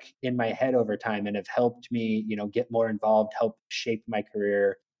stuck in my head over time and have helped me get more involved, help shape my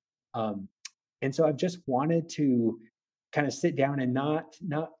career. um, and so I've just wanted to kind of sit down and not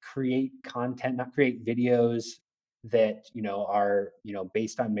create content, not create videos that are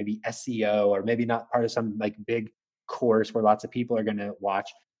based on maybe SEO or maybe not part of some like big course where lots of people are going to watch,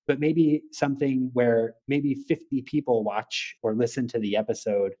 but maybe something where maybe 50 people watch or listen to the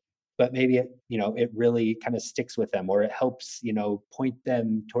episode, but maybe it really kind of sticks with them, or it helps point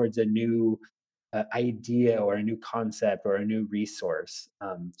them towards a new idea or a new concept or a new resource.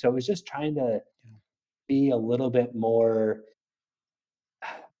 So I was just trying to Yeah. be a little bit more,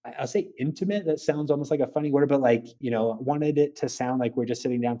 I'll say intimate. That sounds almost like a funny word, but like, wanted it to sound like we're just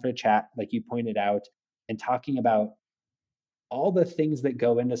sitting down for a chat, like you pointed out, and talking about all the things that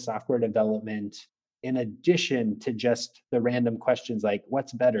go into software development in addition to just the random questions like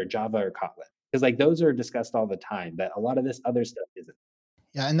what's better, Java or Kotlin? Because like those are discussed all the time, but a lot of this other stuff isn't.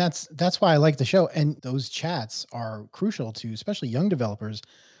 Yeah, and that's why I like the show, and those chats are crucial to especially young developers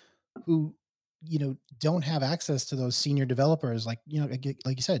who, don't have access to those senior developers. Like, like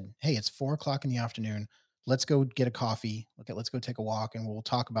you said, hey, it's 4 o'clock in the afternoon. Let's go get a coffee. Okay, let's go take a walk, and we'll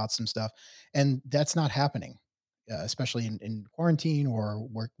talk about some stuff. And that's not happening, especially in quarantine or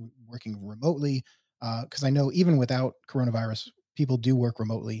working remotely. Because I know even without coronavirus, people do work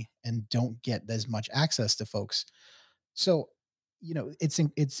remotely and don't get as much access to folks. So,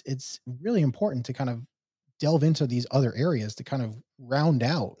 it's really important to kind of delve into these other areas to kind of round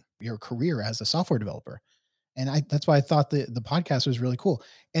out your career as a software developer. And that's why I thought the podcast was really cool.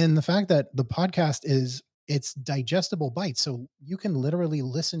 And the fact that the podcast it's digestible bites. So you can literally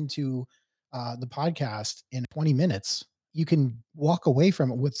listen to the podcast in 20 minutes. You can walk away from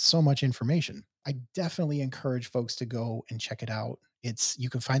it with so much information. I definitely encourage folks to go and check it out. You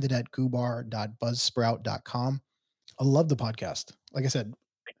can find it at goobar.buzzsprout.com. I love the podcast. Like I said,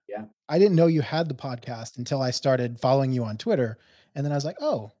 Yeah. I didn't know you had the podcast until I started following you on Twitter, and then I was like,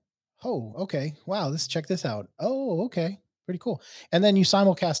 "Oh, okay. Wow, check this out. Oh, okay. Pretty cool." And then you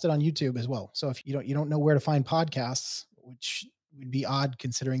simulcast it on YouTube as well. So if you don't know where to find podcasts, which would be odd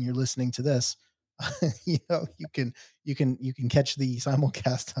considering you're listening to this, you can catch the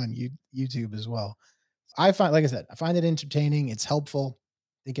simulcast on YouTube as well. Like I said, I find it entertaining. It's helpful.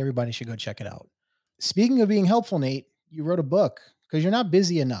 I think everybody should go check it out. Speaking of being helpful, Nate, you wrote a book because you're not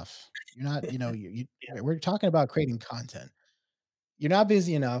busy enough. You're not, Yeah. we're talking about creating content. You're not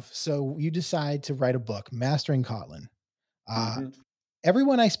busy enough, so you decide to write a book, Mastering Kotlin. Uh, Hmm.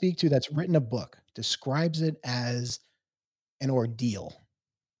 Everyone I speak to that's written a book describes it as an ordeal.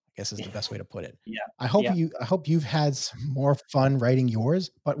 I guess is the best way to put it. Yeah. I hope Yeah. you've had some more fun writing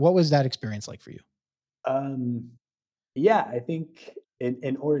yours. But what was that experience like for you? Um, yeah, I think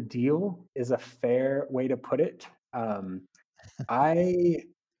an ordeal is a fair way to put it. I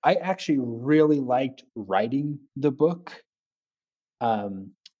I actually really liked writing the book.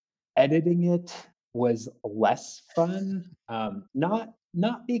 Um, Editing it was less fun.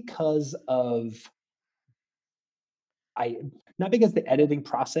 Not because of I not because the editing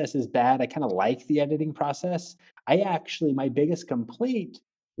process is bad. I kind of like the editing process. My biggest complaint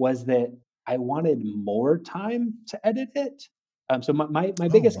was that I wanted more time to edit it. So my Oh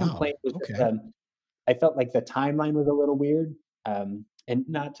biggest wow. complaint was Okay. that I felt like the timeline was a little weird. And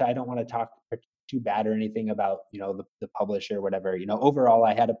not to, I don't want to talk too bad or anything about the publisher or whatever. Overall,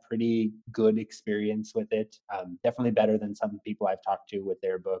 I had a pretty good experience with it. Definitely better than some people I've talked to with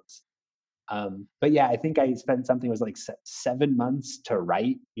their books. But yeah, I think I spent something was like 7 months to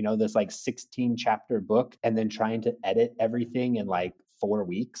write, this like 16 chapter book, and then trying to edit everything in like 4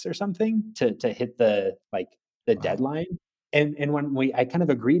 weeks or something to hit the Wow. deadline. And when I kind of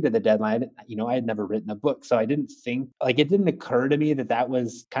agreed to the deadline, I had never written a book, so I didn't think like it didn't occur to me that that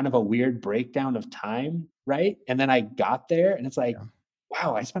was kind of a weird breakdown of time, right? And then I got there, and it's like, Yeah.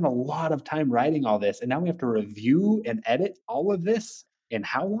 wow, I spent a lot of time writing all this, and now we have to review and edit all of this in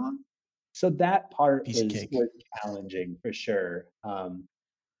how long? So that part Piece of was cake. challenging for sure.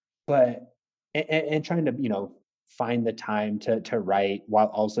 But and trying to, find the time to write while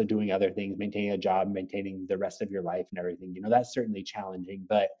also doing other things, maintaining a job, maintaining the rest of your life and everything. That's certainly challenging.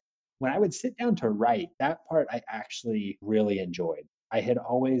 But when I would sit down to write, that part I actually really enjoyed. I had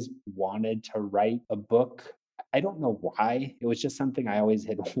always wanted to write a book. I don't know why. It was just something I always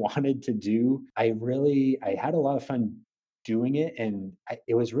had wanted to do. I had a lot of fun doing it, and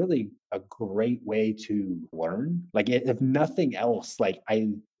it was really a great way to learn. Like, if nothing else, like I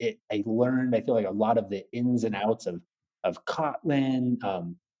learned. I feel like a lot of the ins and outs of Kotlin.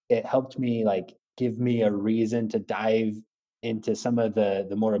 It helped me, like, give me a reason to dive into some of the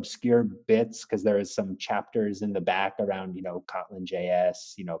more obscure bits, because there is some chapters in the back around, Kotlin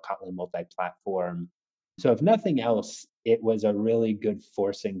JS, Kotlin multi-platform. So if nothing else, it was a really good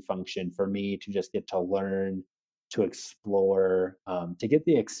forcing function for me to just get to learn, to explore, to get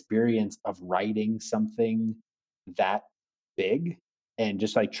the experience of writing something that big, and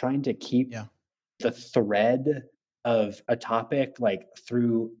just like trying to keep Yeah. the thread of a topic, like,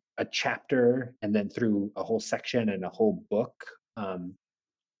 through a chapter and then through a whole section and a whole book.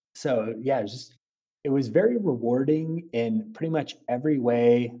 So yeah, it was very rewarding in pretty much every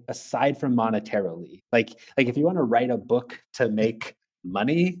way aside from monetarily. Like, if you want to write a book to make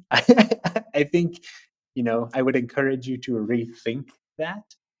money, I think, I would encourage you to rethink that.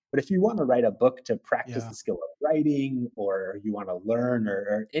 But if you want to write a book to practice Yeah. the skill of writing, or you want to learn,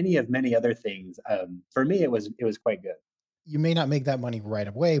 or any of many other things, for me it was quite good. You may not make that money right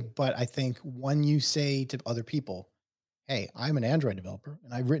away, but I think when you say to other people, "Hey, I'm an Android developer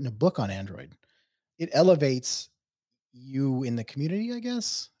and I've written a book on Android," it elevates you in the community, I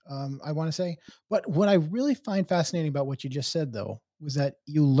guess. I want to say. But what I really find fascinating about what you just said, though, was that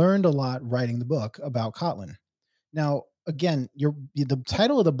you learned a lot writing the book about Kotlin. Now, again, the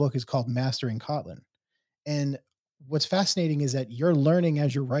title of the book is called Mastering Kotlin. And what's fascinating is that you're learning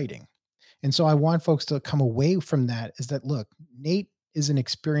as you're writing. And so I want folks to come away from that is that, look, Nate is an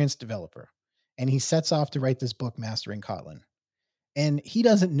experienced developer and he sets off to write this book, Mastering Kotlin. And he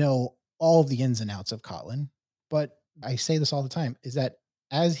doesn't know all the ins and outs of Kotlin, but I say this all the time is that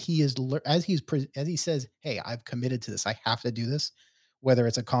as he says, "Hey, I've committed to this. I have to do this," whether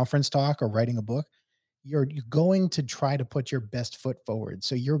it's a conference talk or writing a book, you're going to try to put your best foot forward.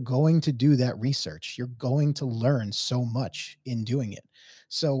 So you're going to do that research. You're going to learn so much in doing it.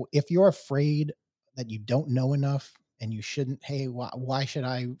 So if you're afraid that you don't know enough and you shouldn't, hey, why should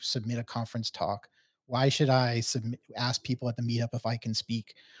I submit a conference talk? Why should I ask people at the meetup if I can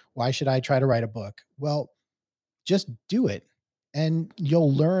speak? Why should I try to write a book? Well, just do it and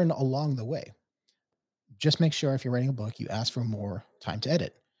you'll learn along the way. Just make sure if you're writing a book, you ask for more time to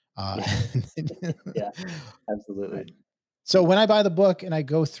edit. Uh, Yeah. Yeah, absolutely. right. So when I buy the book and I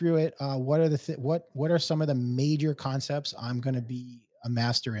go through it, what are some of the major concepts I'm going to be a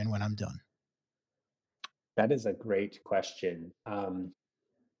master in when I'm done? That is a great question.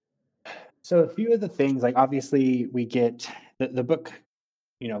 So a few of the things, like, obviously we get the book,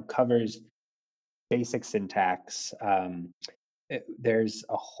 covers basic syntax. There's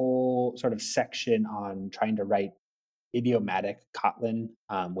a whole sort of section on trying to write idiomatic Kotlin,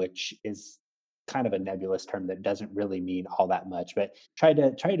 which is kind of a nebulous term that doesn't really mean all that much, but try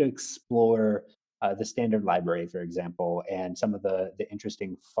to explore the standard library, for example, and some of the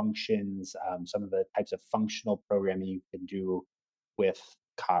interesting functions, some of the types of functional programming you can do with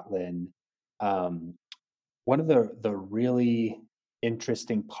Kotlin. Um, One of the really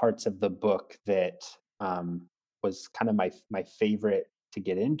interesting parts of the book that, was kind of my favorite to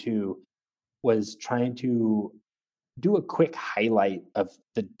get into, was trying to do a quick highlight of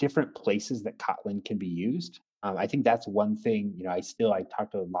the different places that Kotlin can be used. I think that's one thing, I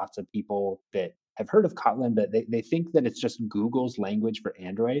talk to lots of people that have heard of Kotlin, but they think that it's just Google's language for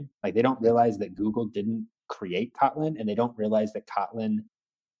Android. Like, they don't realize that Google didn't create Kotlin, and they don't realize that Kotlin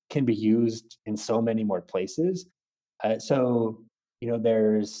can be used in so many more places. So,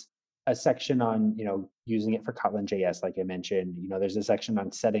 there's a section on, using it for Kotlin JS, like I mentioned. There's a section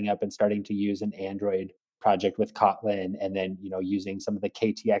on setting up and starting to use an Android project with Kotlin, and then, using some of the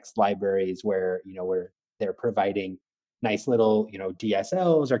KTX libraries where they're providing nice little,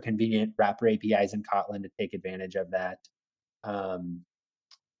 DSLs or convenient wrapper APIs in Kotlin to take advantage of that. Um,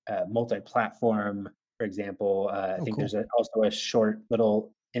 Multi-platform, for example. I Oh, think cool. there's also a short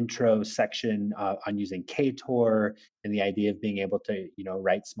little intro section on using KTOR, and the idea of being able to,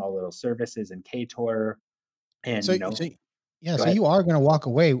 write small little services in KTOR. And, So, so yeah, go so ahead. you are going to walk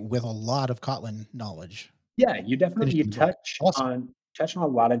away with a lot of Kotlin knowledge Yeah, you definitely finishing you the book. Awesome. touch on a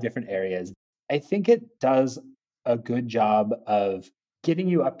lot of different areas. I think it does a good job of getting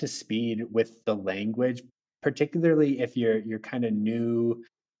you up to speed with the language, particularly if you're kind of new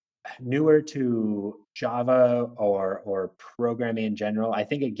newer to Java or programming in general. I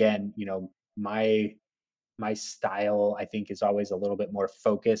think again, my style I think is always a little bit more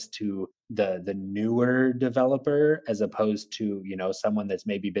focused to the newer developer as opposed to, someone that's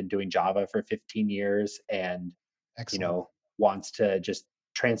maybe been doing Java for 15 years and, you Excellent. know, wants to just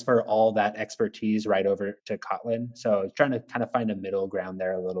transfer all that expertise right over to Kotlin. So trying to kind of find a middle ground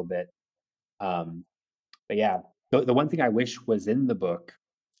there a little bit. Um, but yeah, the one thing I wish was in the book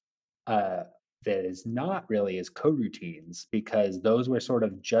uh, that is not really is coroutines because those were sort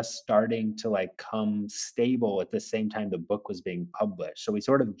of just starting to like come stable at the same time the book was being published. So we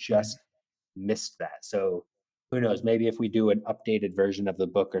sort of Right. just missed that. So who knows? Maybe if we do an updated version of the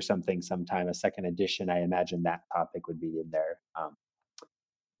book or something sometime, a second edition, I imagine that topic would be in there.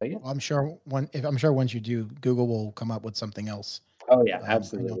 But yeah. Well, I'm sure once you do, Google will come up with something else. Oh yeah, I know,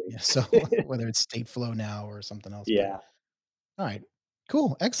 absolutely. yeah, so whether it's Stateflow now or something else, but Yeah, all right.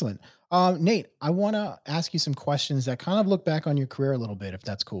 Cool, excellent. Nate, I wanna ask you some questions that kind of look back on your career a little bit, if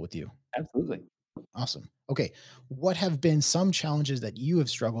that's cool with you. absolutely. Awesome. Okay. What have been some challenges that you have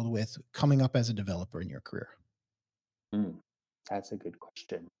struggled with coming up as a developer in your career? Mm, that's a good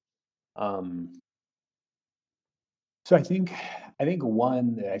question. Um, So I think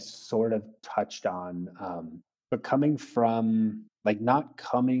one that I sort of touched on, but coming from like not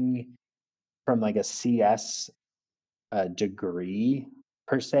coming from like a CS degree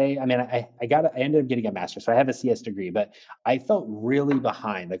per se. I mean, I ended up getting a master, so I have a CS degree, but I felt really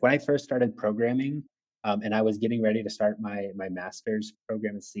behind. Like when I first started programming, and I was getting ready to start my master's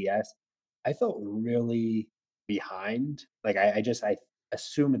program in CS, I felt really behind. Like I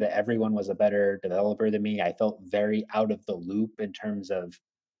assumed that everyone was a better developer than me. I felt very out of the loop in terms of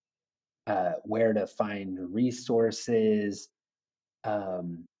where to find resources.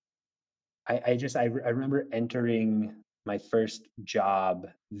 Um, I remember entering my first job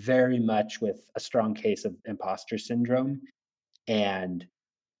very much with a strong case of imposter syndrome, and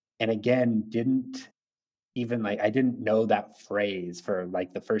again, didn't even like I didn't know that phrase for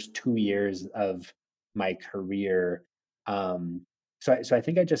like the first 2 years of my career. So I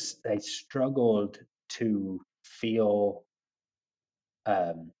think I struggled to feel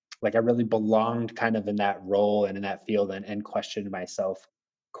like I really belonged kind of in that role and in that field and questioned myself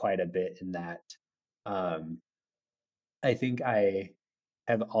quite a bit in that. Um, I think I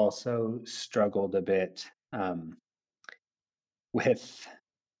have also struggled a bit with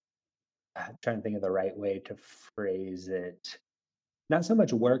trying to think of the right way to phrase it. Not so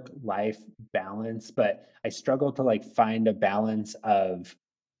much work life balance, but I struggle to like find a balance of,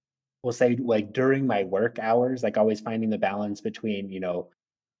 we'll say, like during my work hours, like always finding the balance between,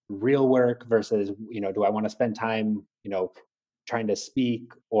 real work versus, do I want to spend time, trying to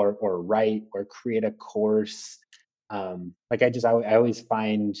speak or write or create a course. Like I always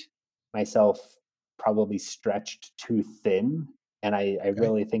find myself probably stretched too thin, and I Okay.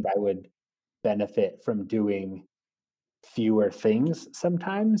 really think I would benefit from doing fewer things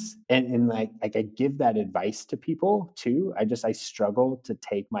sometimes, and like I give that advice to people too. I struggle to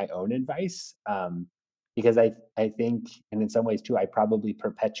take my own advice, because I think, and in some ways too, I probably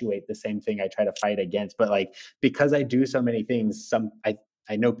perpetuate the same thing I try to fight against. But like because I do so many things,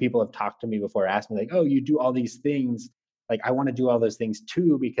 I know people have talked to me before, asked me like, "Oh, you do all these things." Like I want to do all those things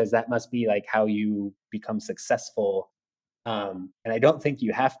too because that must be like how you become successful. And I don't think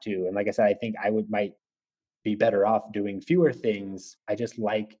you have to. And like I said, I think I would might be better off doing fewer things. I just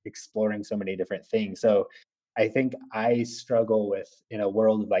like exploring so many different things. So I think I struggle with, in a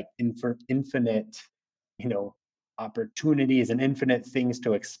world of like infinite, you know, opportunities and infinite things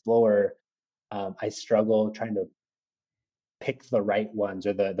to explore. I struggle trying to pick the right ones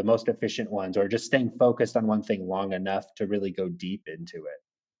or the most efficient ones, or just staying focused on one thing long enough to really go deep into it.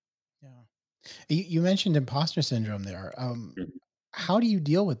 Yeah. You mentioned imposter syndrome there. Mhm. How do you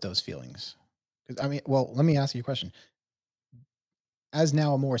deal with those feelings? 'Cause I mean, well, let me ask you a question. As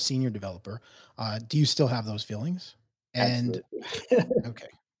now a more senior developer, do you still have those feelings? And Absolutely. okay,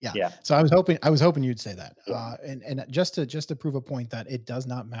 yeah. Yeah. So I was hoping you'd say that. Yeah. And just to prove a point that it does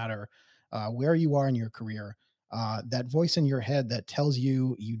not matter where you are in your career, that voice in your head that tells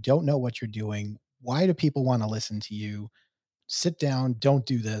you you don't know what you're doing. Why do people want to listen to you? Sit down, don't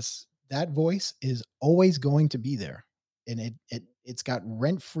do this. That voice is always going to be there. And it's got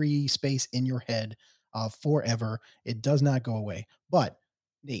rent-free space in your head forever. It does not go away. But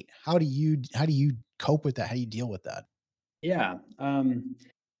Nate, how do you cope with that? How do you deal with that? Yeah. I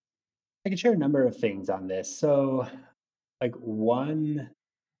can share a number of things on this. So, like, one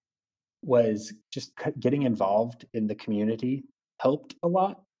was just getting involved in the community helped a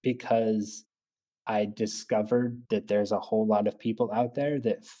lot because I discovered that there's a whole lot of people out there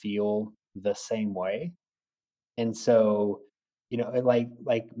that feel the same way. And so,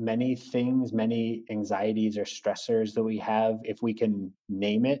 like many things, many anxieties or stressors that we have, if we can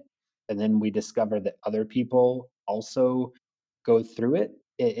name it, and then we discover that other people also go through it,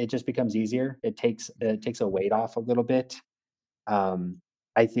 it just becomes easier. It takes a weight off a little bit.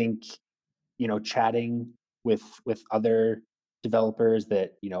 I think chatting with other developers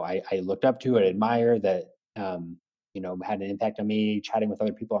that I looked up to and admire that had an impact on me, chatting with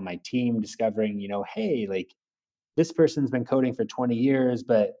other people on my team, discovering hey, like this person's been coding for 20 years,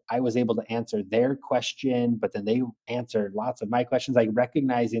 but I was able to answer their question, but then they answered lots of my questions, like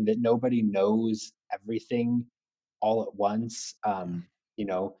recognizing that nobody knows everything all at once. Yeah. You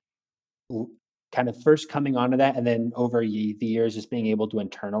know, l- Kind of first coming onto that, and then over the years, just being able to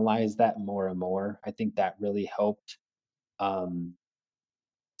internalize that more and more. I think that really helped. Um,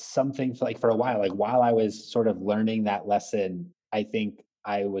 Something for, like for a while, like while I was sort of learning that lesson, I think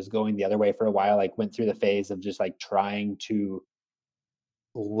I was going the other way for a while. Like went through the phase of just like trying to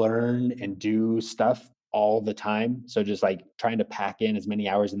learn and do stuff all the time. So just like trying to pack in as many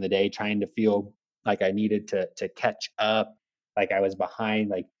hours in the day, trying to feel like I needed to catch up, like I was behind,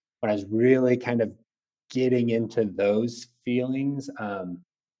 like when I was really kind of getting into those feelings,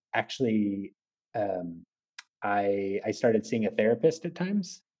 actually um I started seeing a therapist at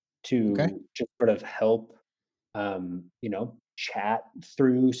times Okay. to just sort of help chat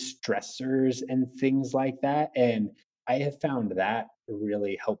through stressors and things like that. And I have found that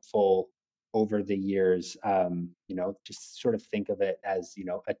really helpful over the years. Just sort of think of it as,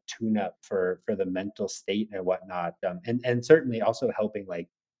 a tune up for the mental state and whatnot. And certainly also helping like,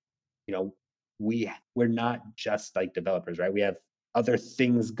 you know, we're not just like developers, right? We have other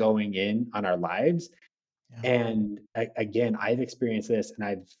things going in on our lives, Yeah. and again, I've experienced this and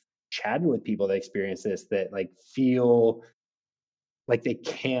I've chatted with people that experience this that like feel like they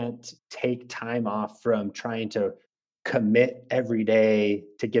can't take time off from trying to commit every day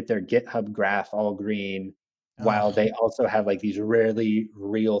to get their GitHub graph all green while Oh, they also have like these rarely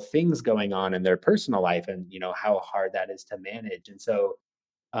real things going on in their personal life, and how hard that is to manage. And so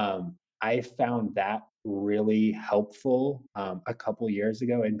I found that really helpful a couple years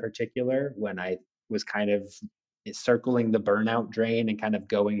ago, in particular, when I was kind of circling the burnout drain and kind of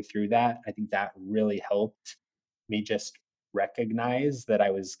going through that. I think that really helped me just recognize that I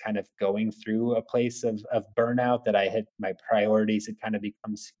was kind of going through a place of burnout, that I had my priorities had kind of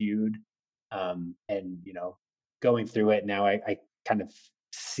become skewed. And going through it now, I kind of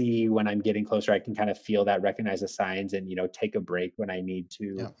see when I'm getting closer. I can kind of feel that, recognize the signs, and take a break when I need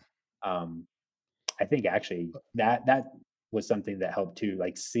to. yeah. um, I think actually that was something that helped too,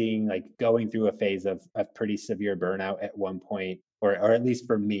 like seeing, like going through a phase of pretty severe burnout at one point, or at least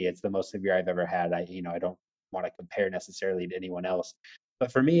for me, it's the most severe I've ever had. I don't want to compare necessarily to anyone else,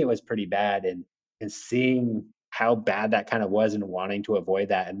 but for me, it was pretty bad. And seeing how bad that kind of was, and wanting to avoid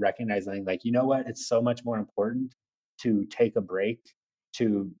that, and recognizing like, you know what, it's so much more important to take a break,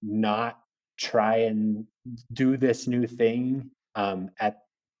 to not try and do this new thing at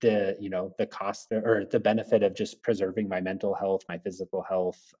the cost or the benefit of just preserving my mental health, my physical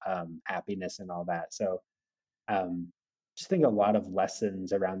health, happiness, and all that. So um, just think a lot of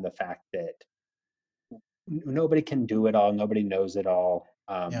lessons around the fact that nobody can do it all, nobody knows it all,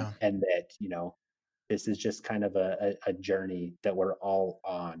 Yeah. and that this is just kind of a journey that we're all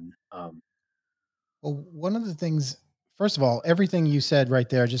on. Well, one of the things, first of all, everything you said right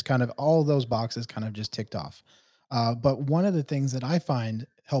there, just kind of all those boxes kind of just ticked off. But one of the things that I find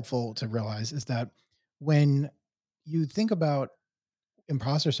helpful to realize is that when you think about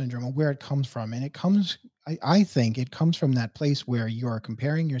imposter syndrome and where it comes from, and I think it comes from that place where you're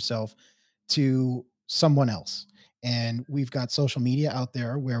comparing yourself to someone else. And we've got social media out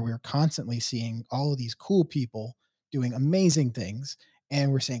there where we're constantly seeing all of these cool people doing amazing things.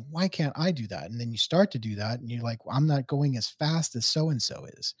 And we're saying, why can't I do that? And then you start to do that, and you're like, well, I'm not going as fast as so and so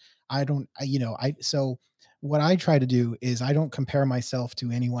is. I don't, I, you know, I, so what I try to do is I don't compare myself to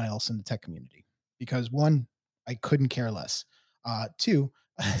anyone else in the tech community because one, I couldn't care less. Two,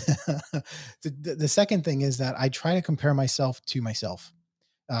 the second thing is that I try to compare myself to myself,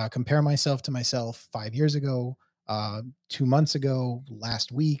 compare myself to myself 5 years ago, 2 months ago,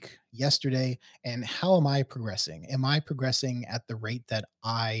 last week, yesterday, and how am I progressing? Am I progressing at the rate that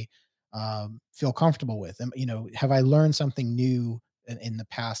I feel comfortable with? Have I learned something new in the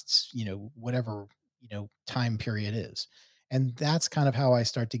past, whatever time period is? And that's kind of how I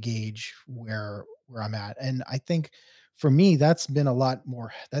start to gauge where I'm at. And I think for me, that's been a lot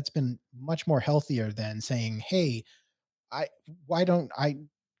more. That's been much more healthier than saying, "Hey, I why don't I?"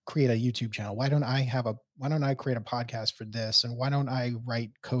 create a YouTube channel? Why don't I create a podcast for this? And why don't I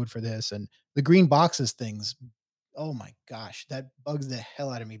write code for this? And the green boxes things, oh my gosh, that bugs the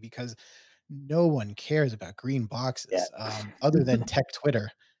hell out of me because no one cares about green Yeah, boxes, other than tech Twitter.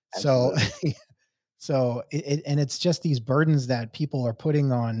 So absolutely. so and it's just these burdens that people are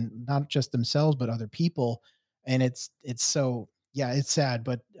putting on not just themselves, but other people, and it's so yeah, it's sad,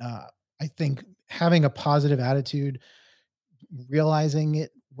 but, I think having a positive attitude, realizing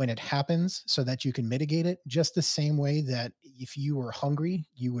it when it happens so that you can mitigate it just the same way that if you were hungry,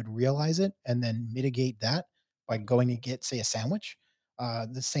 you would realize it and then mitigate that by going to get, say, a sandwich.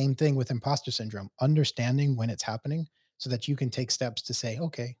 The same thing with imposter syndrome, understanding when it's happening so that you can take steps to say,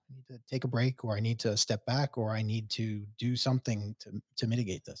 okay, I need to take a break, or I need to step back, or I need to do something to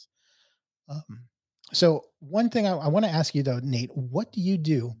mitigate this. Um, so, one thing I want to ask you though, Nate, what do you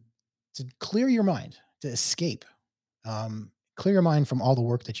do to clear your mind, to escape, clear your mind from all the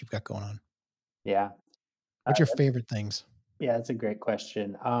work that you've got going on? Yeah. What's your favorite things? Yeah, that's a great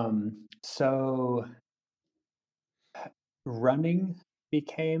question. So running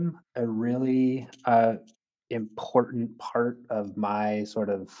became a really important part of my sort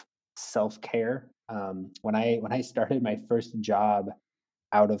of self-care. When I started my first job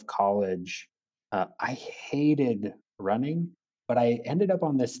out of college, I hated running, but I ended up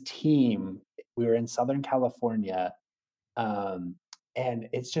on this team. We were in Southern California, um, and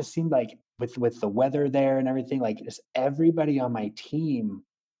it just seemed like with the weather there and everything, like just everybody on my team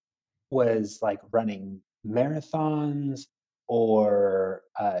was like running marathons or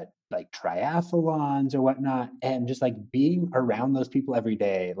like triathlons or whatnot, and just like being around those people every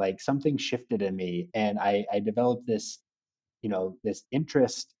day, like something shifted in me, and I developed this, this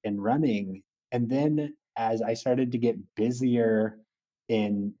interest in running. And then as I started to get busier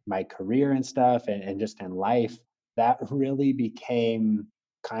in my career and stuff, and just in life, that really became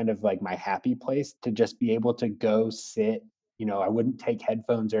kind of like my happy place to just be able to go sit. I wouldn't take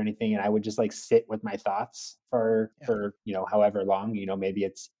headphones or anything, and I would just like sit with my thoughts for Yeah, however long, maybe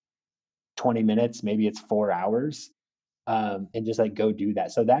it's 20 minutes, maybe it's 4 hours, and just like go do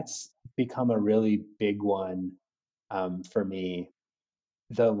that. So that's become a really big one, for me.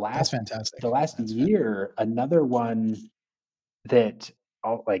 The that's last fantastic. the last That's fan year, another one that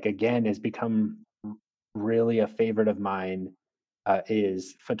like again has become really a favorite of mine,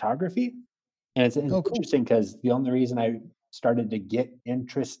 is photography. And it's Oh, cool. interesting because the only reason I started to get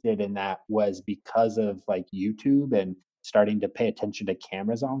interested in that was because of, like, YouTube and starting to pay attention to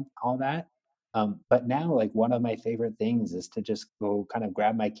cameras on all that. But now, like, one of my favorite things is to just go kind of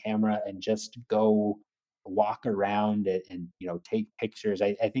grab my camera and just go walk around it and, take pictures.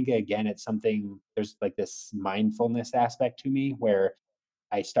 I think, again, it's something, there's, like, this mindfulness aspect to me where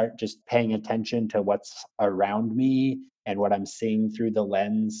I start just paying attention to what's around me and what I'm seeing through the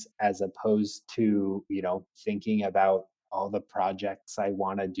lens, as opposed to, thinking about all the projects I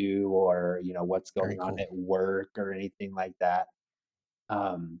want to do, or, what's Very going on cool. at work or anything like that.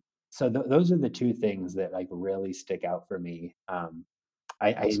 So those are the two things that like really stick out for me. I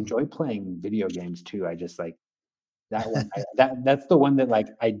Awesome. enjoy playing video games too. I just like that one. That's the one that like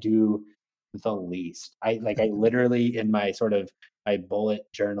I do the least. I literally in my sort of my bullet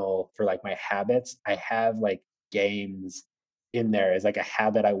journal for like my habits, I have like games in there as like a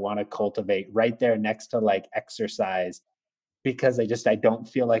habit I want to cultivate right there next to like exercise, because I don't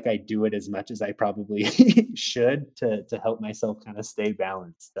feel like I do it as much as I probably should to help myself kind of stay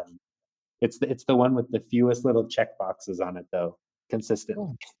balanced. It's the one with the fewest little check boxes on it though, consistently.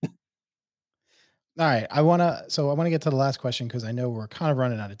 Cool. Alright, I wanna get to the last question because I know we're kind of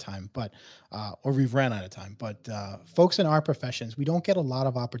running out of time, but, or we've ran out of time, but, folks in our professions, we don't get a lot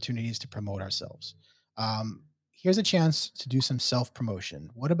of opportunities to promote ourselves. Here's a chance to do some self-promotion.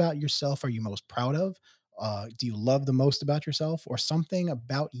 What about yourself are you most proud of? Do you love the most about yourself, or something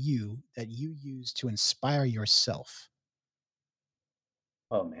about you that you use to inspire yourself?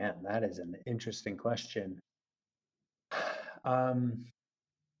 Oh man, that is an interesting question. Um,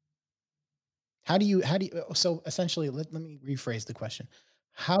 So essentially, let me rephrase the question.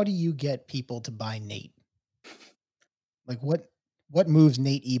 How do you get people to buy Nate? Like, what moves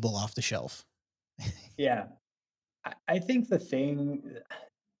Nate Ebel off the shelf? yeah, I think the thing,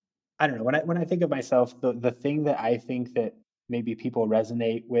 I don't know, when I think of myself, the thing that I think that maybe people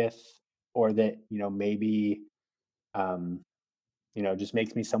resonate with, or that, maybe, um, just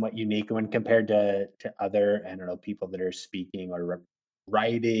makes me somewhat unique when compared to other, I don't know, people that are speaking or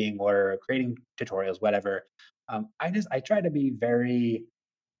writing or creating tutorials, whatever. I try to be very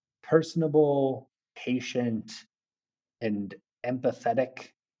personable, patient, and empathetic.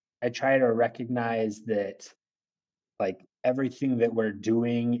 I try to recognize that, like, everything that we're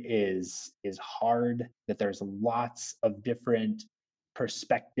doing is hard, that there's lots of different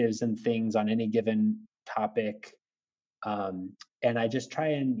perspectives and things on any given topic. And I just try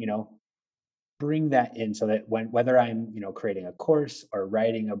and, bring that in so that whether I'm, creating a course or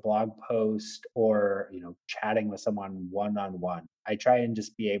writing a blog post or, chatting with someone one on one, I try and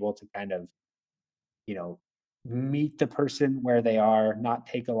just be able to kind of, you know, meet the person where they are, not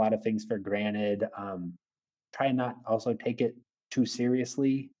take a lot of things for granted. Try and not also take it too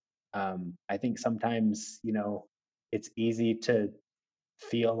seriously. I think sometimes, it's easy to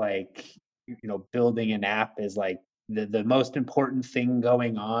feel like, building an app is like the most important thing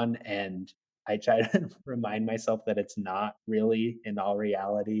going on. And I try to remind myself that it's not really in all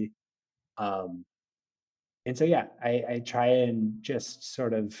reality. Um, and so, yeah, I try and just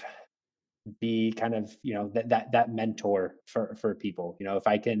sort of be kind of, that mentor for people. If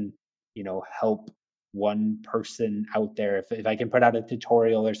I can, help one person out there, if I can put out a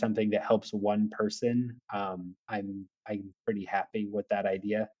tutorial or something that helps one person, I'm pretty happy with that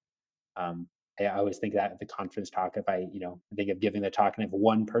idea. um, I always think that at the conference talk, if I, think of giving the talk and if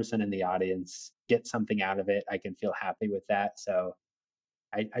one person in the audience gets something out of it, I can feel happy with that. So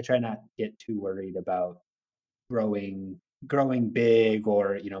I try not to get too worried about growing growing big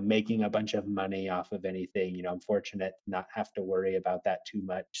or, making a bunch of money off of anything. I'm fortunate to not have to worry about that too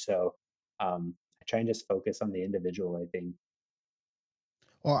much. So I try and just focus on the individual, I think.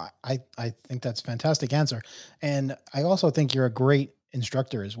 Well, I think that's a fantastic answer, and I also think you're a great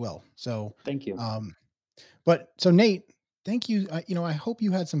instructor as well. So, Thank you. um, but so Nate, thank you. I hope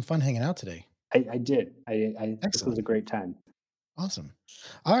you had some fun hanging out today. I did. This was Excellent. a great time. Awesome.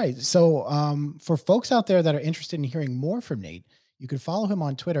 All right. So, for folks out there that are interested in hearing more from Nate, you can follow him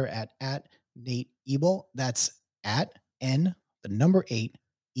on Twitter at Nate Ebel. That's at N, the number eight,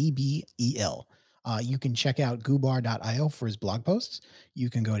 EBEL. You can check out goobar.io for his blog posts. You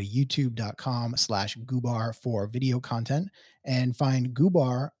can go to youtube.com/goobar for video content and find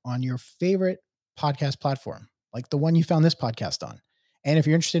Goobar on your favorite podcast platform, like the one you found this podcast on. And if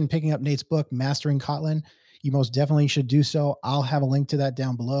you're interested in picking up Nate's book, Mastering Kotlin, you most definitely should do so. I'll have a link to that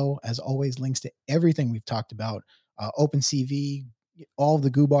down below. As always, links to everything we've talked about, OpenCV, all of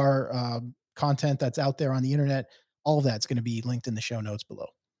the Goobar content that's out there on the internet, all of that's going to be linked in the show notes below.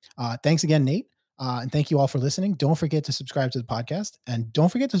 Thanks again, Nate. And thank you all for listening. Don't forget to subscribe to the podcast and don't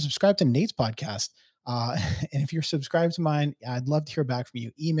forget to subscribe to Nate's podcast. And if you're subscribed to mine, I'd love to hear back from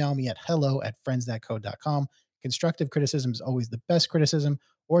you. Email me at hello@friendsthatcode.com. Constructive criticism is always the best criticism,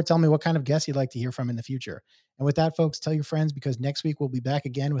 or tell me what kind of guests you'd like to hear from in the future. And with that, folks, tell your friends because next week we'll be back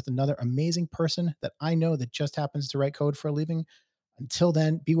again with another amazing person that I know that just happens to write code for a living. Until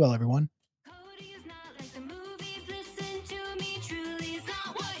then, be well, everyone. Cody is not like the movies. Listen to me, truly is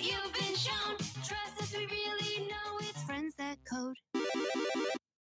not what you've been shown. Trust us, we really know it's friends that code.